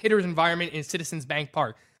great hitter's environment in Citizens Bank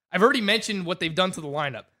Park. I've already mentioned what they've done to the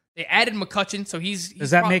lineup. They added McCutchen, so he's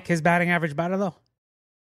Does that make his batting average better, though?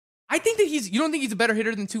 I think that you don't think he's a better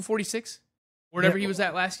hitter than 246? Or whatever he was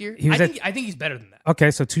at last year? I think he's better than that.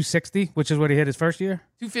 Okay, so 260, which is what he hit his first year?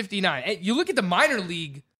 259. And you look at the minor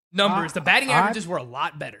league numbers, the batting averages were a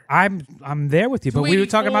lot better. I'm there with you, but we were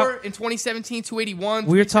talking about in 2017, 281.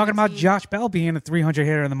 We were talking about Josh Bell being a 300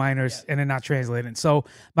 hitter in the minors and it not translating. So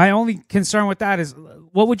my only concern with that is,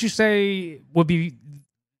 what would you say would be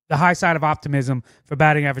the high side of optimism for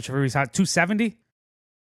batting average for Reese? 270?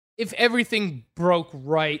 If everything broke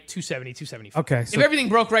right, 270, 275. Okay. So if everything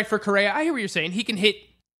broke right for Correa, I hear what you're saying. He can hit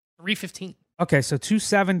 315. Okay, so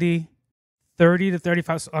 270. 30 to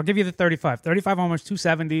 35. So I'll give you the 35. 35 homers,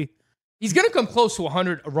 270. He's going to come close to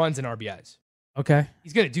 100 runs and RBIs. Okay.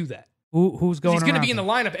 He's going to do that. Who's going He's going to around be in the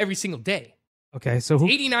lineup every single day. Okay, so who?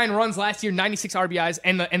 89 runs last year, 96 RBIs,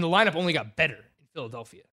 and the lineup only got better in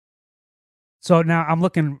Philadelphia. So now I'm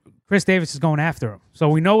looking, Chris Davis is going after him. So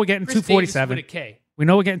we know we're getting Chris 247. Davis with a K. We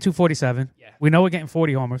know we're getting 247. Yeah. We know we're getting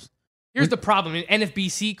 40 homers. Here's the problem. In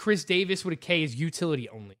NFBC, Chris Davis with a K is utility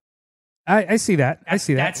only. I see that. I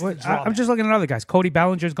see that. That's the drawback. I'm just looking at other guys. Cody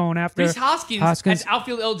Bellinger's going after. Reese Hoskins has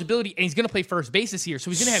outfield eligibility, and he's going to play first base this year,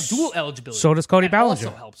 so he's going to have dual eligibility. So does Cody that Bellinger.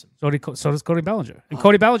 also helps him. So does Cody Bellinger. And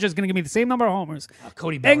Cody Bellinger is going to give me the same number of homers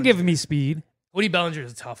and give me speed. Cody Bellinger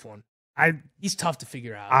is a tough one. He's tough to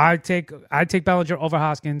figure out. I'd take Bellinger over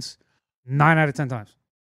Hoskins 9 out of 10 times.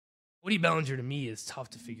 Cody Bellinger to me is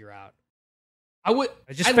tough to figure out. I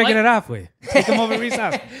just figured it out for you. Take him over Reese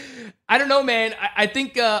Hoskins. I don't know, man. I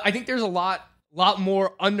think there's a lot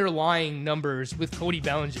more underlying numbers with Cody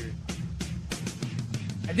Bellinger.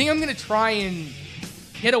 I think I'm going to try and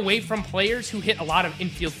get away from players who hit a lot of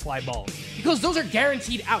infield fly balls because those are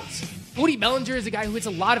guaranteed outs. Cody Bellinger is a guy who hits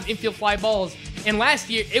a lot of infield fly balls, and last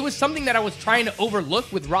year it was something that I was trying to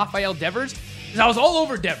overlook with Rafael Devers because I was all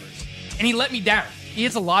over Devers, and he let me down. He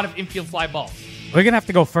hits a lot of infield fly balls. We're going to have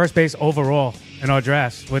to go first base overall in our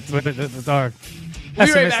drafts with our We'll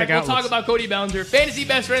be right pessimistic back. We'll outlooks. talk about Cody Bellinger. Fantasy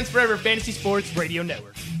Best Friends Forever, Fantasy Sports Radio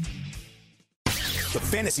Network. The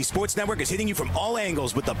Fantasy Sports Network is hitting you from all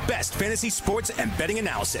angles with the best fantasy sports and betting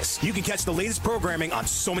analysis. You can catch the latest programming on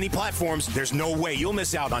so many platforms, there's no way you'll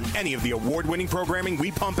miss out on any of the award-winning programming we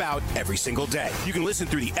pump out every single day. You can listen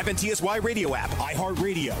through the FNTSY radio app,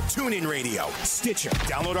 iHeartRadio, TuneIn Radio, Stitcher.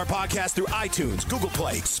 Download our podcast through iTunes, Google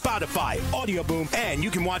Play, Spotify, Audio Boom, and you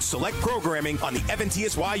can watch select programming on the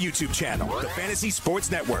FNTSY YouTube channel. The Fantasy Sports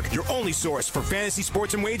Network, your only source for fantasy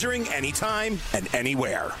sports and wagering anytime and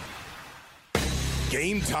anywhere.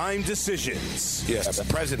 Game time decisions. Yes,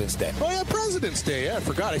 President's Day. Oh yeah, President's Day. Yeah, I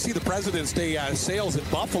forgot. I see the President's Day sales in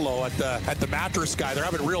Buffalo at the mattress guy. They're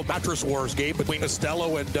having a real mattress wars game between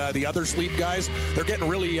Costello and the other sleep guys. They're getting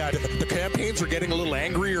really the campaigns are getting a little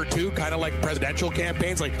angrier too, kind of like presidential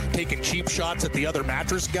campaigns, like taking cheap shots at the other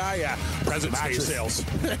mattress guy. Yeah, President's Day sales.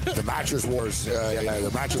 The mattress wars.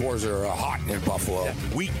 The mattress wars are hot in Buffalo. Yeah.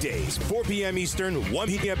 Weekdays, 4 p.m. Eastern, 1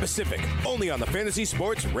 p.m. Pacific, only on the Fantasy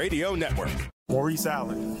Sports Radio Network. Maurice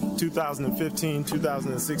Allen,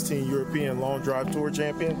 2015-2016 European Long Drive Tour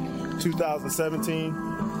Champion,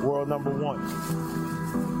 2017 World Number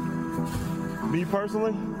 1. Me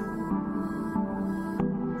personally,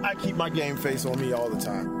 I keep my game face on me all the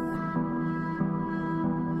time.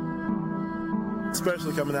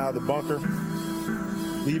 Especially coming out of the bunker,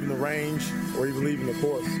 leaving the range, or even leaving the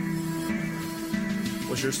course.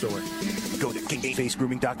 What's your story? Go to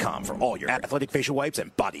KingFaceGrooming.com for all your athletic facial wipes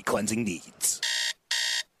and body cleansing needs.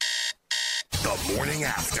 The morning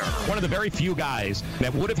after. One of the very few guys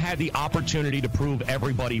that would have had the opportunity to prove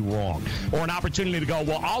everybody wrong, or an opportunity to go,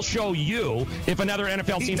 well, I'll show you if another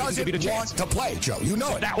NFL team doesn't give you the chance. He doesn't want to play, Joe. You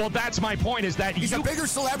know it. That's my point. Is that he's a bigger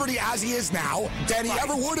celebrity as he is now than he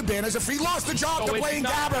ever would have been as if he lost the job to playing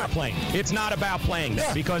Gabber. It's not about playing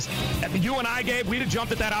because you and I, Gabe, we'd have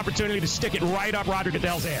jumped at that opportunity to stick it right up Roger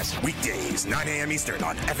Goodell's ass. Weekdays, 9 a.m. Eastern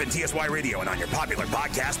on FNTSY Radio and on your popular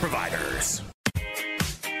podcast providers.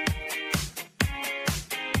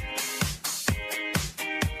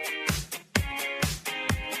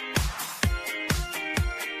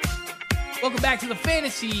 Welcome back to the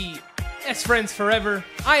Fantasy Best Friends Forever.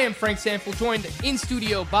 I am Frank Sanford, joined in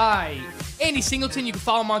studio by Andy Singleton. You can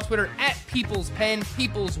follow him on Twitter at People's Pen,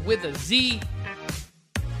 Peoples with a Z.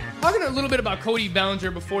 Talking a little bit about Cody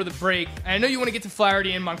Bellinger before the break. I know you want to get to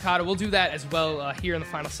Flaherty and Moncada. We'll do that as well here in the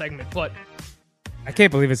final segment. But I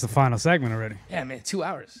can't believe it's the final segment already. Yeah, man, 2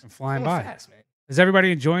 hours. I'm flying by. Fast, man. Is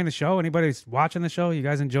everybody enjoying the show? Anybody watching the show? You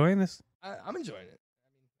guys enjoying this? I'm enjoying it.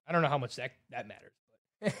 I don't know how much that matters.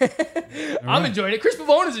 But I'm enjoying it. Chris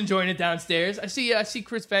Pavona's enjoying it downstairs. I see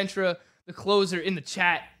Chris Ventura, the closer, in the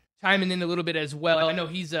chat, chiming in a little bit as well. I know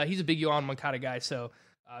he's a big Yohan Moncada guy, so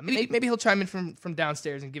maybe he'll chime in from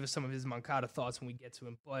downstairs and give us some of his Moncada thoughts when we get to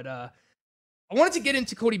him. But I wanted to get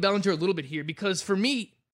into Cody Bellinger a little bit here because for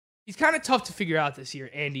me, he's kind of tough to figure out this year,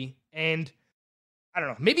 Andy. And I don't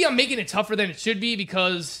know, maybe I'm making it tougher than it should be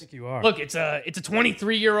because I think you are. Look, it's a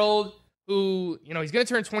 23-year-old who, he's going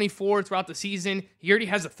to turn 24 throughout the season. He already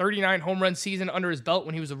has a 39 home run season under his belt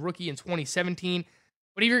when he was a rookie in 2017.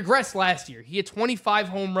 But he regressed last year. He had 25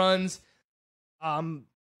 home runs.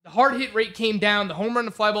 The hard hit rate came down. The home run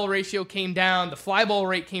to fly ball ratio came down. The fly ball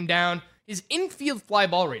rate came down. His infield fly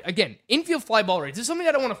ball rate, again, infield fly ball rate, this is something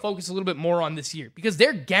that I want to focus a little bit more on this year because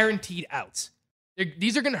they're guaranteed outs.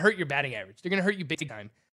 These are going to hurt your batting average. They're going to hurt you big time.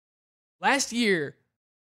 Last year,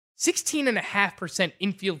 16.5%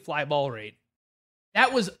 infield fly ball rate.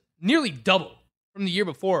 That was nearly double from the year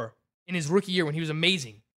before in his rookie year when he was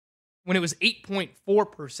amazing, when it was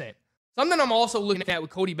 8.4%. Something I'm also looking at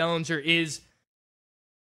with Cody Bellinger is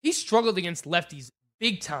he struggled against lefties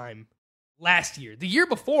big time last year. The year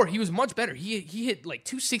before, he was much better. He hit like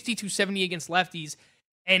 260, 270 against lefties,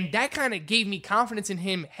 and that kind of gave me confidence in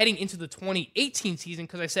him heading into the 2018 season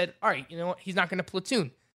because I said, all right, you know what? He's not going to platoon.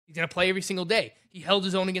 He's going to play every single day. He held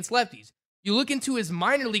his own against lefties. You look into his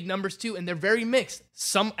minor league numbers, too, and they're very mixed.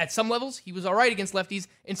 At some levels, he was all right against lefties.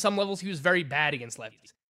 In some levels, he was very bad against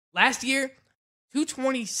lefties. Last year,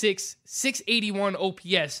 226, 681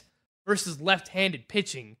 OPS versus left-handed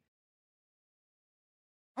pitching.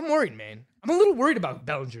 I'm worried, man. I'm a little worried about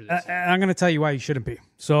Bellinger this year. I'm going to tell you why you shouldn't be.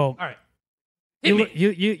 So, all right.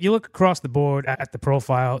 You look across the board at the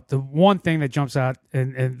profile. The one thing that jumps out,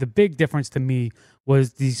 and the big difference to me,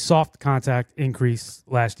 was the soft contact increase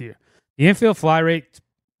last year. The infield fly rate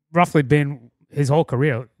roughly been his whole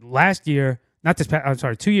career. Last year,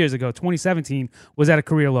 2 years ago, 2017, was at a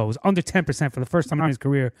career low. It was under 10% for the first time in his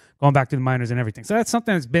career, going back to the minors and everything. So that's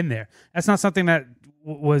something that's been there. That's not something that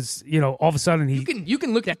was, all of a sudden he... You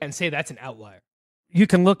can look at it and say that's an outlier. You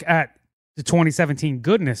can look at the 2017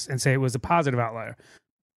 goodness and say it was a positive outlier,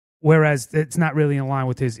 whereas it's not really in line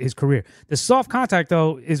with his career. The soft contact,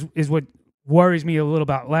 though, is what worries me a little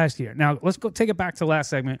about last year. Now, let's go take it back to last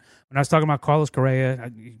segment when I was talking about Carlos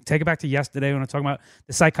Correa. Take it back to yesterday when I was talking about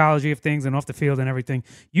the psychology of things and off the field and everything.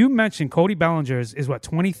 You mentioned Cody Bellinger is what,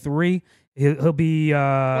 23? He'll be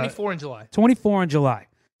 24 in July. 24 in July.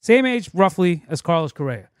 Same age, roughly, as Carlos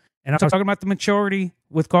Correa. And I'm talking about the maturity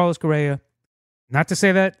with Carlos Correa. Not to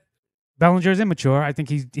say that Bellinger is immature. I think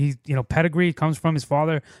he's pedigree comes from his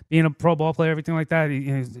father being a pro ball player, everything like that.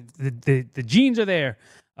 The genes are there.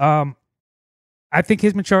 I think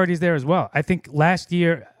his maturity is there as well. I think last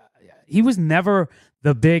year he was never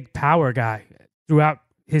the big power guy throughout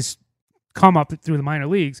his come up through the minor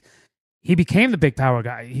leagues. He became the big power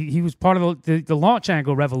guy. He was part of the launch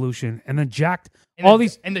angle revolution, and then jacked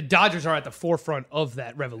these. And the Dodgers are at the forefront of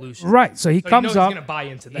that revolution, right? So he comes up. He's going to buy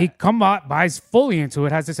into that. He buys fully into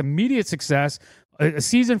it. Has this immediate success, a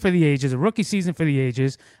season for the ages, a rookie season for the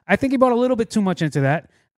ages. I think he bought a little bit too much into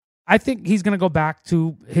that. I think he's going to go back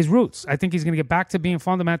to his roots. I think he's going to get back to being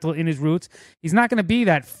fundamental in his roots. He's not going to be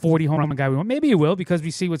that 40 home run guy we want. Maybe he will because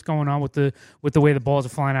we see what's going on with the way the balls are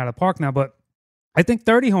flying out of the park now. But I think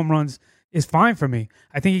 30 home runs is fine for me.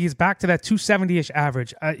 I think he gets back to that 270-ish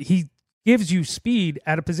average. He gives you speed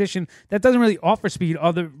at a position that doesn't really offer speed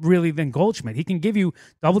other really than Goldschmidt. He can give you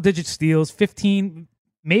double-digit steals, 15,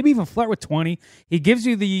 maybe even flirt with 20. He gives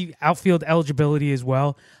you the outfield eligibility as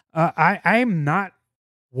well. I am not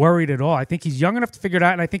worried at all. I think he's young enough to figure it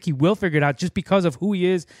out, and I think he will figure it out just because of who he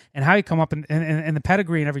is and how he come up and the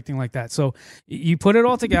pedigree and everything like that. So you put it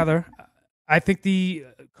all together. I think the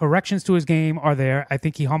corrections to his game are there. I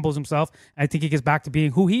think he humbles himself. I think he gets back to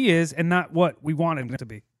being who he is and not what we want him to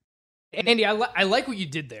be. Andy, I like what you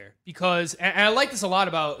did there because, and I like this a lot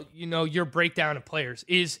about, your breakdown of players,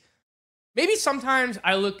 is maybe sometimes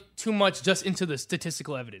I look too much just into the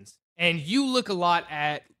statistical evidence, and you look a lot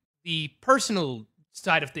at the personal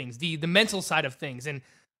side of things, the mental side of things, and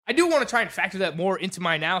I do want to try and factor that more into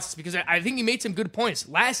my analysis because I think you made some good points.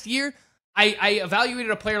 Last year, I evaluated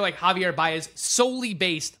a player like Javier Baez solely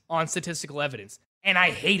based on statistical evidence, and I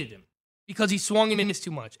hated him because he swung and missed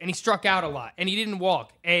too much, and he struck out a lot, and he didn't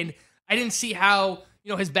walk, and I didn't see how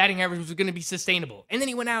his batting average was going to be sustainable. And then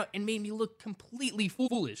he went out and made me look completely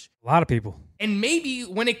foolish. A lot of people. And maybe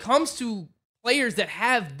when it comes to players that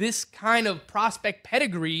have this kind of prospect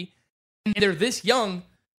pedigree and they're this young,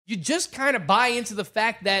 you just kind of buy into the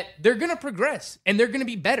fact that they're going to progress and they're going to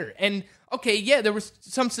be better. And okay, yeah, there was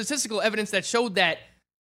some statistical evidence that showed that,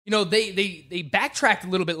 they backtracked a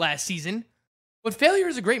little bit last season, but failure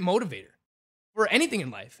is a great motivator for anything in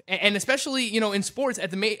life. And especially, in sports at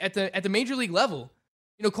the major league level.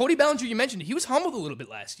 Cody Bellinger, you mentioned, he was humbled a little bit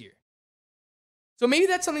last year. So maybe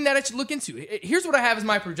that's something that I should look into. Here's what I have as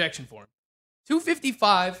my projection for him.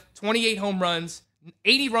 255, 28 home runs,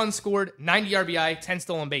 80 runs scored, 90 RBI, 10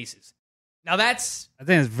 stolen bases. Now I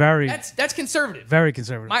think it's that's conservative. Very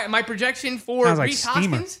conservative. My projection for Sounds like Rhys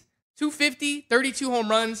steamer. Hoskins, 250, 32 home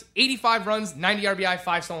runs, 85 runs, 90 RBI,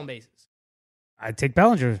 5 stolen bases. I'd take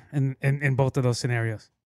Bellinger in both of those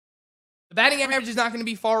scenarios. The batting average is not going to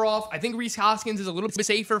be far off. I think Rhys Hoskins is a little bit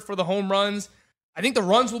safer for the home runs. I think the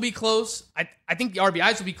runs will be close. I think the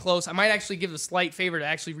RBIs will be close. I might actually give a slight favor to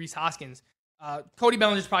actually Rhys Hoskins. Cody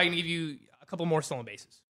Bellinger is probably going to give you a couple more stolen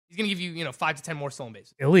bases. He's going to give you, 5 to 10 more stolen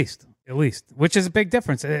bases. At least, which is a big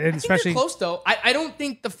difference. And I think especially they're close though. I don't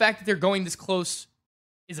think the fact that they're going this close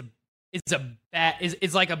is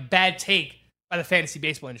like a bad take by the fantasy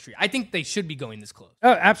baseball industry. I think they should be going this close.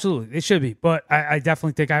 Oh, absolutely, it should be. But I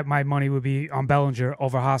definitely think my money would be on Bellinger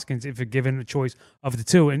over Hoskins if given a choice of the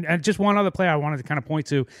two. And just one other player I wanted to kind of point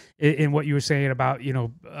to in what you were saying about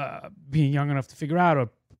being young enough to figure out or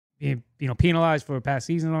being penalized for a past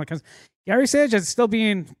season and all that kind of stuff. Gary Sanchez is still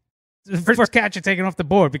being the first catcher taken off the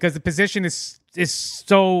board because the position is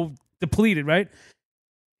so depleted, right?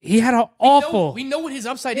 He had an awful. We know what his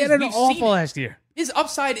upside is. He had an awful last year. His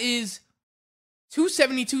upside is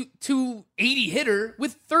 270, 280 hitter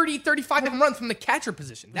with 30, 35 runs from the catcher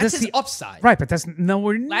position. That's his upside. Right, but that's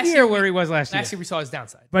nowhere near where he was last year. Last year we saw his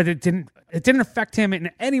downside. But it didn't affect him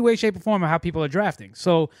in any way, shape, or form of how people are drafting.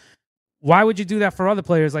 So why would you do that for other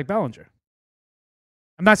players like Bellinger?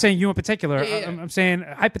 I'm not saying you in particular. Yeah. I'm saying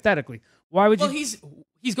hypothetically. Why would you? Well,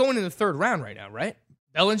 he's going in the third round right now, right?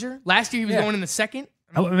 Bellinger. Last year he was going in the second.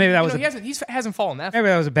 Maybe that was. He hasn't fallen that far.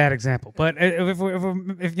 Maybe that was a bad example. But if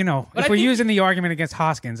we're using the argument against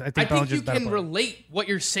Hoskins, I think Bellinger's better. You can relate what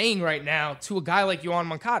you're saying right now to a guy like Yohan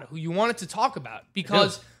Moncada, who you wanted to talk about.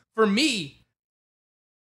 Because for me,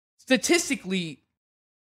 statistically,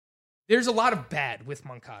 there's a lot of bad with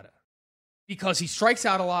Moncada. Because he strikes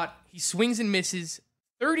out a lot, he swings and misses.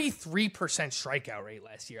 33% strikeout rate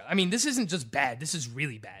last year. I mean, this isn't just bad. This is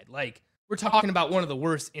really bad. Like, we're talking about one of the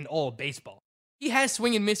worst in all of baseball. He has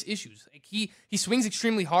swing and miss issues. Like he swings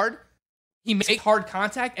extremely hard. He makes hard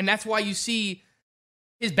contact, and that's why you see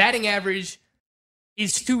his batting average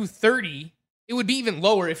is 230. It would be even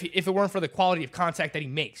lower if it weren't for the quality of contact that he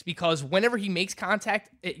makes. Because whenever he makes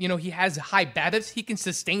contact, he has high BABIPs. He can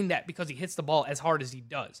sustain that because he hits the ball as hard as he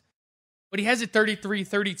does. But he has a 33,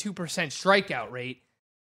 32% strikeout rate.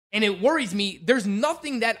 And it worries me. There's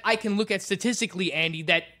nothing that I can look at statistically, Andy,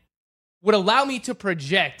 that would allow me to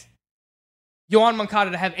project Yohan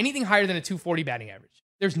Moncada to have anything higher than a 240 batting average.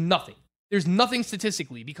 There's nothing. There's nothing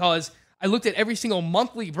statistically because I looked at every single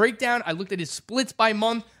monthly breakdown. I looked at his splits by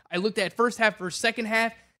month. I looked at first half versus second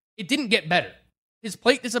half. It didn't get better. His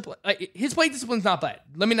plate discipline's not bad.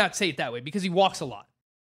 Let me not say it that way because he walks a lot.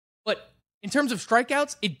 But in terms of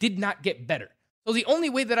strikeouts, it did not get better. So the only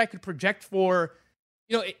way that I could project for,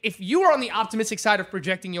 if you are on the optimistic side of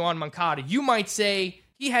projecting Yohan Moncada, you might say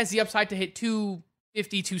he has the upside to hit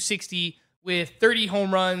 250, 260 with 30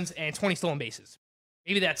 home runs and 20 stolen bases.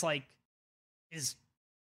 Maybe that's like his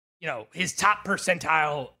top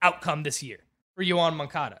percentile outcome this year for Yohan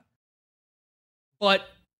Moncada. But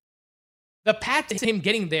the path to him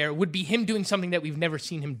getting there would be him doing something that we've never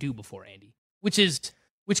seen him do before, Andy,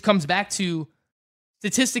 which comes back to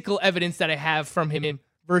statistical evidence that I have from him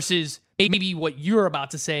versus maybe what you're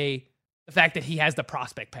about to say, the fact that he has the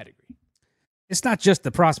prospect pedigree. It's not just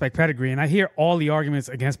the prospect pedigree, and I hear all the arguments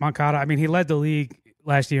against Moncada. I mean, he led the league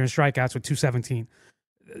last year in strikeouts with 217.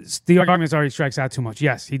 The argument are he strikes out too much.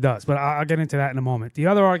 Yes, he does, but I'll get into that in a moment. The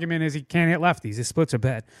other argument is he can't hit lefties. His splits are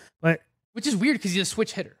bad. Which is weird because he's a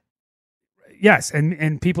switch hitter. Yes,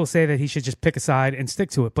 and people say that he should just pick a side and stick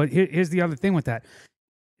to it. But here's the other thing with that.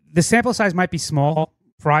 The sample size might be small.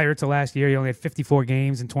 Prior to last year, he only had 54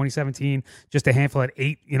 games in 2017, just a handful at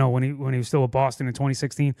 8, when he was still with Boston in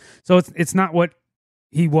 2016. So it's not what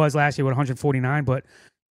he was last year with 149, but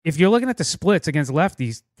if you're looking at the splits against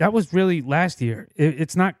lefties, that was really last year.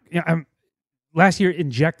 It's not last year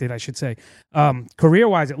injected, I should say.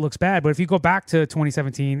 Career-wise, it looks bad, but if you go back to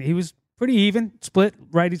 2017, he was pretty even split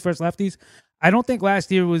righties versus lefties. I don't think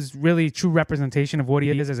last year was really a true representation of what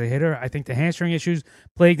he is as a hitter. I think the hamstring issues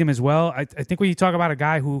plagued him as well. I think when you talk about a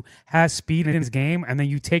guy who has speed in his game and then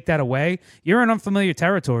you take that away, you're in unfamiliar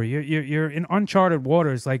territory. You're in uncharted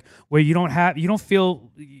waters, like where you don't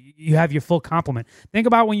feel you have your full complement. Think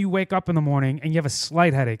about when you wake up in the morning and you have a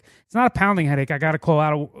slight headache. It's not a pounding headache. I got to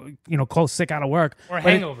call sick out of work. Or a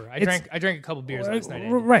hangover. I drank a couple beers last night.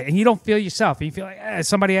 Right, and you don't feel yourself. And you feel like,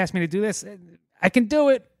 somebody asked me to do this. I can do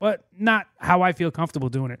it, but not how I feel comfortable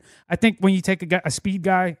doing it. I think when you take a speed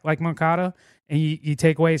guy like Moncada and you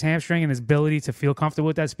take away his hamstring and his ability to feel comfortable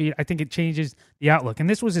with that speed, I think it changes the outlook. And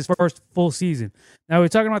this was his first full season. Now, we're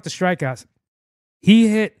talking about the strikeouts. He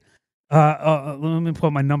hit, let me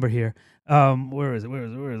put my number here. Where is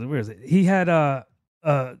it? He had a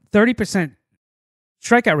 30%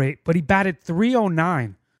 strikeout rate, but he batted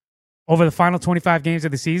 .309 over the final 25 games of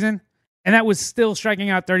the season. And that was still striking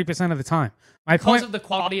out 30% of the time. Because of the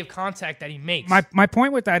quality of contact that he makes. My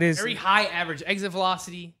point with that is... Very high average exit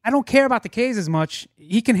velocity. I don't care about the Ks as much.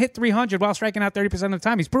 He can hit 300 while striking out 30% of the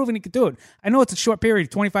time. He's proven he could do it. I know it's a short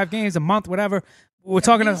period, 25 games, a month, whatever. We're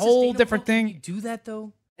talking a whole different thing. Can you do that,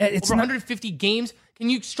 though? It's Over 150 games,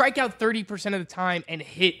 can you strike out 30% of the time and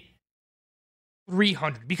hit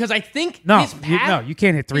 300? Because I think his path... you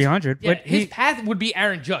can't hit 300. His path would be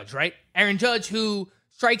Aaron Judge, right? Aaron Judge, who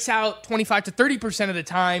strikes out 25 to 30% of the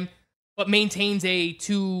time, but maintains a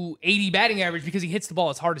 280 batting average because he hits the ball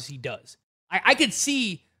as hard as he does. I could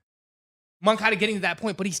see Moncada getting to that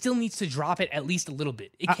point, but he still needs to drop it at least a little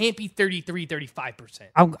bit. It can't be 33, 35%.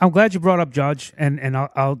 I'm glad you brought up Judge, and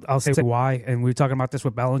I'll say why. And we were talking about this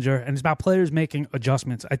with Bellinger, and it's about players making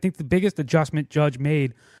adjustments. I think the biggest adjustment Judge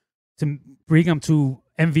made to bring him to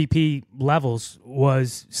MVP levels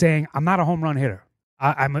was saying, I'm not a home run hitter.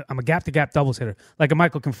 I'm a gap-to-gap doubles hitter, like a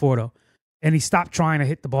Michael Conforto. And he stopped trying to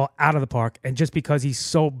hit the ball out of the park. And just because he's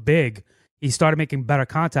so big, he started making better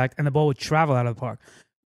contact, and the ball would travel out of the park.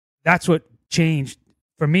 That's what changed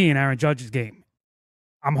for me in Aaron Judge's game.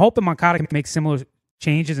 I'm hoping Moncada can make similar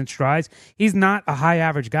changes and strides. He's not a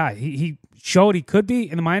high-average guy. He showed he could be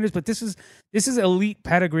in the minors, but this is elite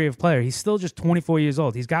pedigree of player. He's still just 24 years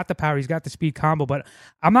old. He's got the power. He's got the speed combo. But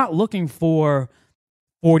I'm not looking for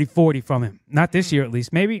 40-40 from him. Not this year, at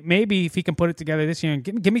least. Maybe if he can put it together this year and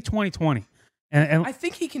give me 20-20. And I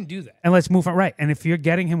think he can do that. And let's move on. Right. And if you're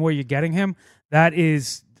getting him where you're getting him, that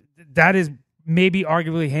is maybe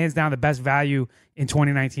arguably hands down the best value in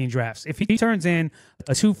 2019 drafts. If he turns in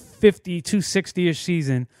a 250, 260-ish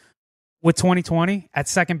season with 2020 at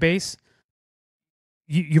second base,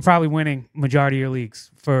 you're probably winning majority of your leagues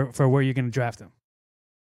for where you're going to draft him.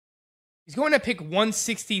 He's going to pick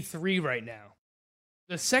 163 right now.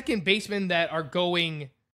 The second basemen that are going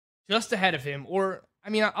just ahead of him,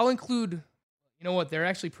 I'll include... You know what? They're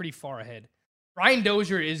actually pretty far ahead. Brian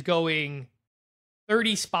Dozier is going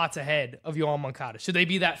 30 spots ahead of Yoan Moncada. Should they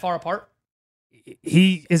be that far apart?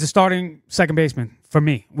 He is a starting second baseman for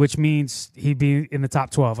me, which means he'd be in the top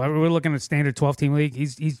 12. We're looking at standard 12-team league.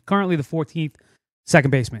 He's currently the 14th second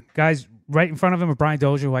baseman. Guys right in front of him are Brian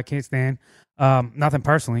Dozier, who I can't stand. Nothing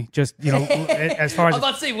personally, just, as far as... I was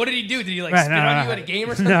about to say, what did he do? Did he spit on you at a game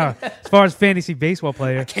or something? No, as far as fantasy baseball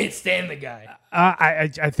player. I can't stand the guy.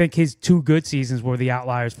 I think his two good seasons were the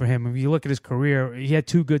outliers for him. If you look at his career, he had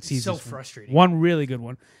two good seasons. So frustrating. One really good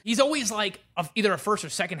one. He's always either a first or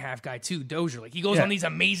second half guy too, Dozier. He goes on these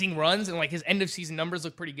amazing runs and his end of season numbers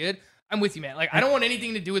look pretty good. I'm with you, man. I don't want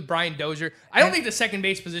anything to do with Brian Dozier. I don't think the second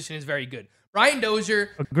base position is very good. Brian Dozier,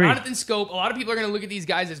 Agreed. Jonathan Scope, a lot of people are going to look at these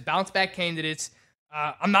guys as bounce back candidates.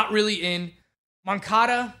 I'm not really in.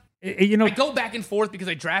 Moncada, I go back and forth because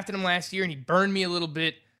I drafted him last year and he burned me a little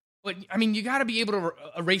bit. But, you got to be able to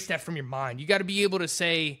erase that from your mind. You got to be able to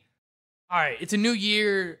say, all right, it's a new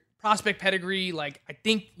year, prospect pedigree. I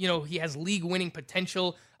think, he has league-winning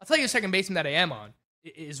potential. I'll tell you a second baseman that I am on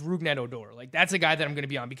is Rougned Odor. That's a guy that I'm going to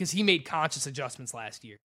be on because he made conscious adjustments last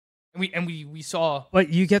year. And we saw... But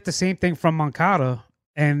you get the same thing from Moncada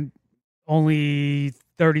and only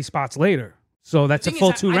 30 spots later. So that's a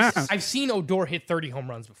full 2 rounds. I've seen Odor hit 30 home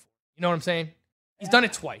runs before. You know what I'm saying? He's done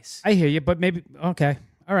it twice. I hear you, but maybe... Okay.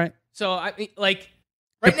 All right. So,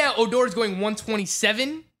 right now, Odor's going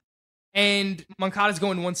 127, and Moncada's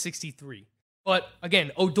going 163. But,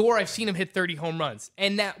 again, Odor, I've seen him hit 30 home runs.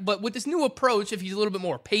 But with this new approach, if he's a little bit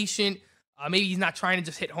more patient, maybe he's not trying to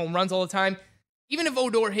just hit home runs all the time, even if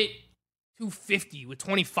Odor hit 250 with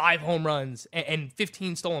 25 home runs and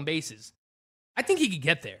 15 stolen bases, I think he could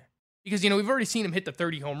get there. Because, we've already seen him hit the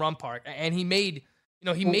 30 home run park, and he made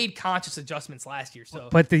conscious adjustments last year. So,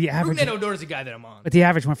 but the average... Rougned Odor is a guy that I'm on. But the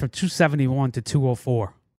average went from 271 to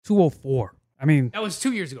 204. 204. I mean, That was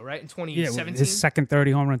 2 years ago, right? In 2017. yeah, his second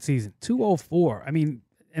 30 home run season, 204. I mean,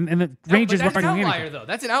 and the Rangers that's weren't an doing outlier, anything. though.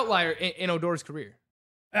 That's an outlier in Odor's career.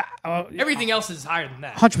 Everything else is higher than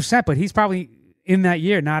that. 100%, but he's probably in that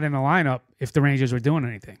year not in the lineup if the Rangers were doing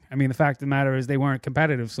anything. I mean, the fact of the matter is they weren't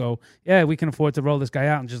competitive. So, yeah, we can afford to roll this guy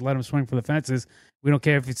out and just let him swing for the fences. We don't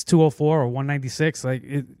care if it's 204 or 196. Like,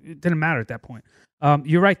 it didn't matter at that point.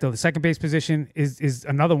 You're right, though. The second base position is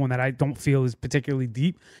another one that I don't feel is particularly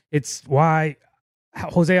deep. It's why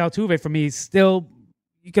Jose Altuve, for me, is still,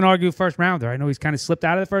 you can argue, first rounder. I know he's kind of slipped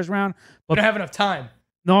out of the first round. But We don't have enough time.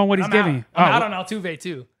 knowing what he's giving you. I'm out on Altuve,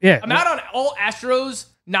 too. Yeah. I'm out on all Astros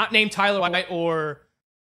not named Tyler White or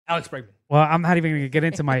Alex Bregman. Well, I'm not even going to get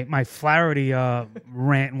into my Flaherty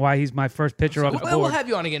rant and why he's my first pitcher off the board. We'll have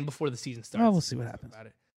you on again before the season starts. Well, we'll see what happens. About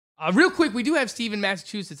it. Real quick, we do have Steve in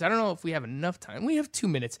Massachusetts. I don't know if we have enough time. We have 2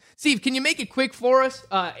 minutes. Steve, can you make it quick for us?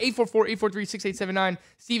 844-843-6879.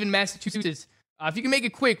 Steve in Massachusetts. If you can make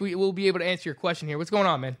it quick, we'll be able to answer your question here. What's going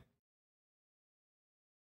on, man?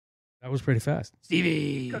 That was pretty fast.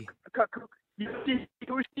 Stevie. What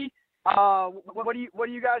do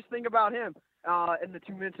you guys think about him in the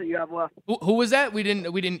 2 minutes that you have left? Who was that? We didn't.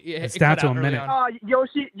 It's down to a minute.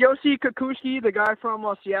 Yoshi Kikuchi, the guy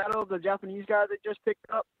from Seattle, the Japanese guy that just picked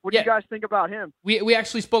up. What do you guys think about him? We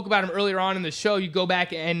actually spoke about him earlier on in the show. You go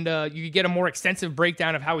back and you get a more extensive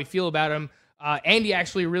breakdown of how we feel about him. Andy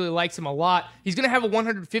actually really likes him a lot. He's going to have a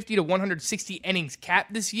 150 to 160 innings cap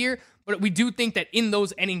this year, but we do think that in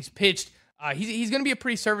those innings pitched, he's going to be a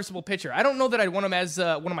pretty serviceable pitcher. I don't know that I'd want him as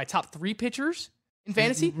one of my top 3 pitchers in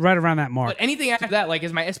fantasy. Right around that mark. But anything after that, like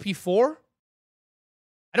as my SP4,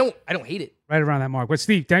 I don't hate it. Right around that mark. But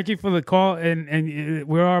Steve, thank you for the call, and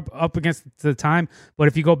we are up against the time. But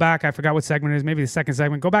if you go back, I forgot what segment it is. Maybe the second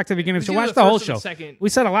segment. Go back to the beginning of the show. Watch the whole show. We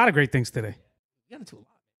said a lot of great things today. We got into a lot.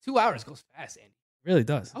 2 hours goes fast, Andy. Really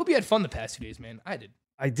does. I hope you had fun the past 2 days, man. I did.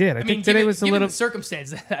 I did. I think today given, was a given little the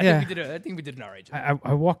circumstance. Yeah. I think we did an all right job.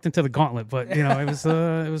 I walked into the gauntlet, but it was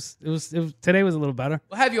today was a little better.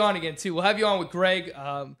 We'll have you on again too. We'll have you on with Greg.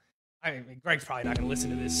 Greg's probably not going to listen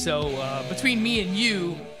to this. So between me and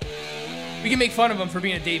you, we can make fun of him for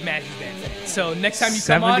being a Dave Matthews Band fan. So next time you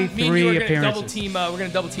come on, me and you are going to double team. We're going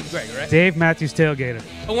to double team Greg, all right? Dave Matthews Tailgater.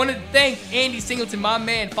 I want to thank Andy Singleton, my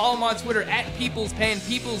man. Follow him on Twitter @PeoplesPan,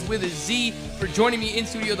 Peoples with a Z, for joining me in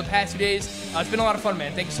studio the past 2 days. It's been a lot of fun,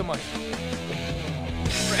 man. Thank you so much.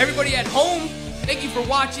 For everybody at home, thank you for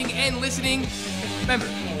watching and listening. Remember,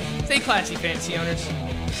 stay classy, fantasy owners.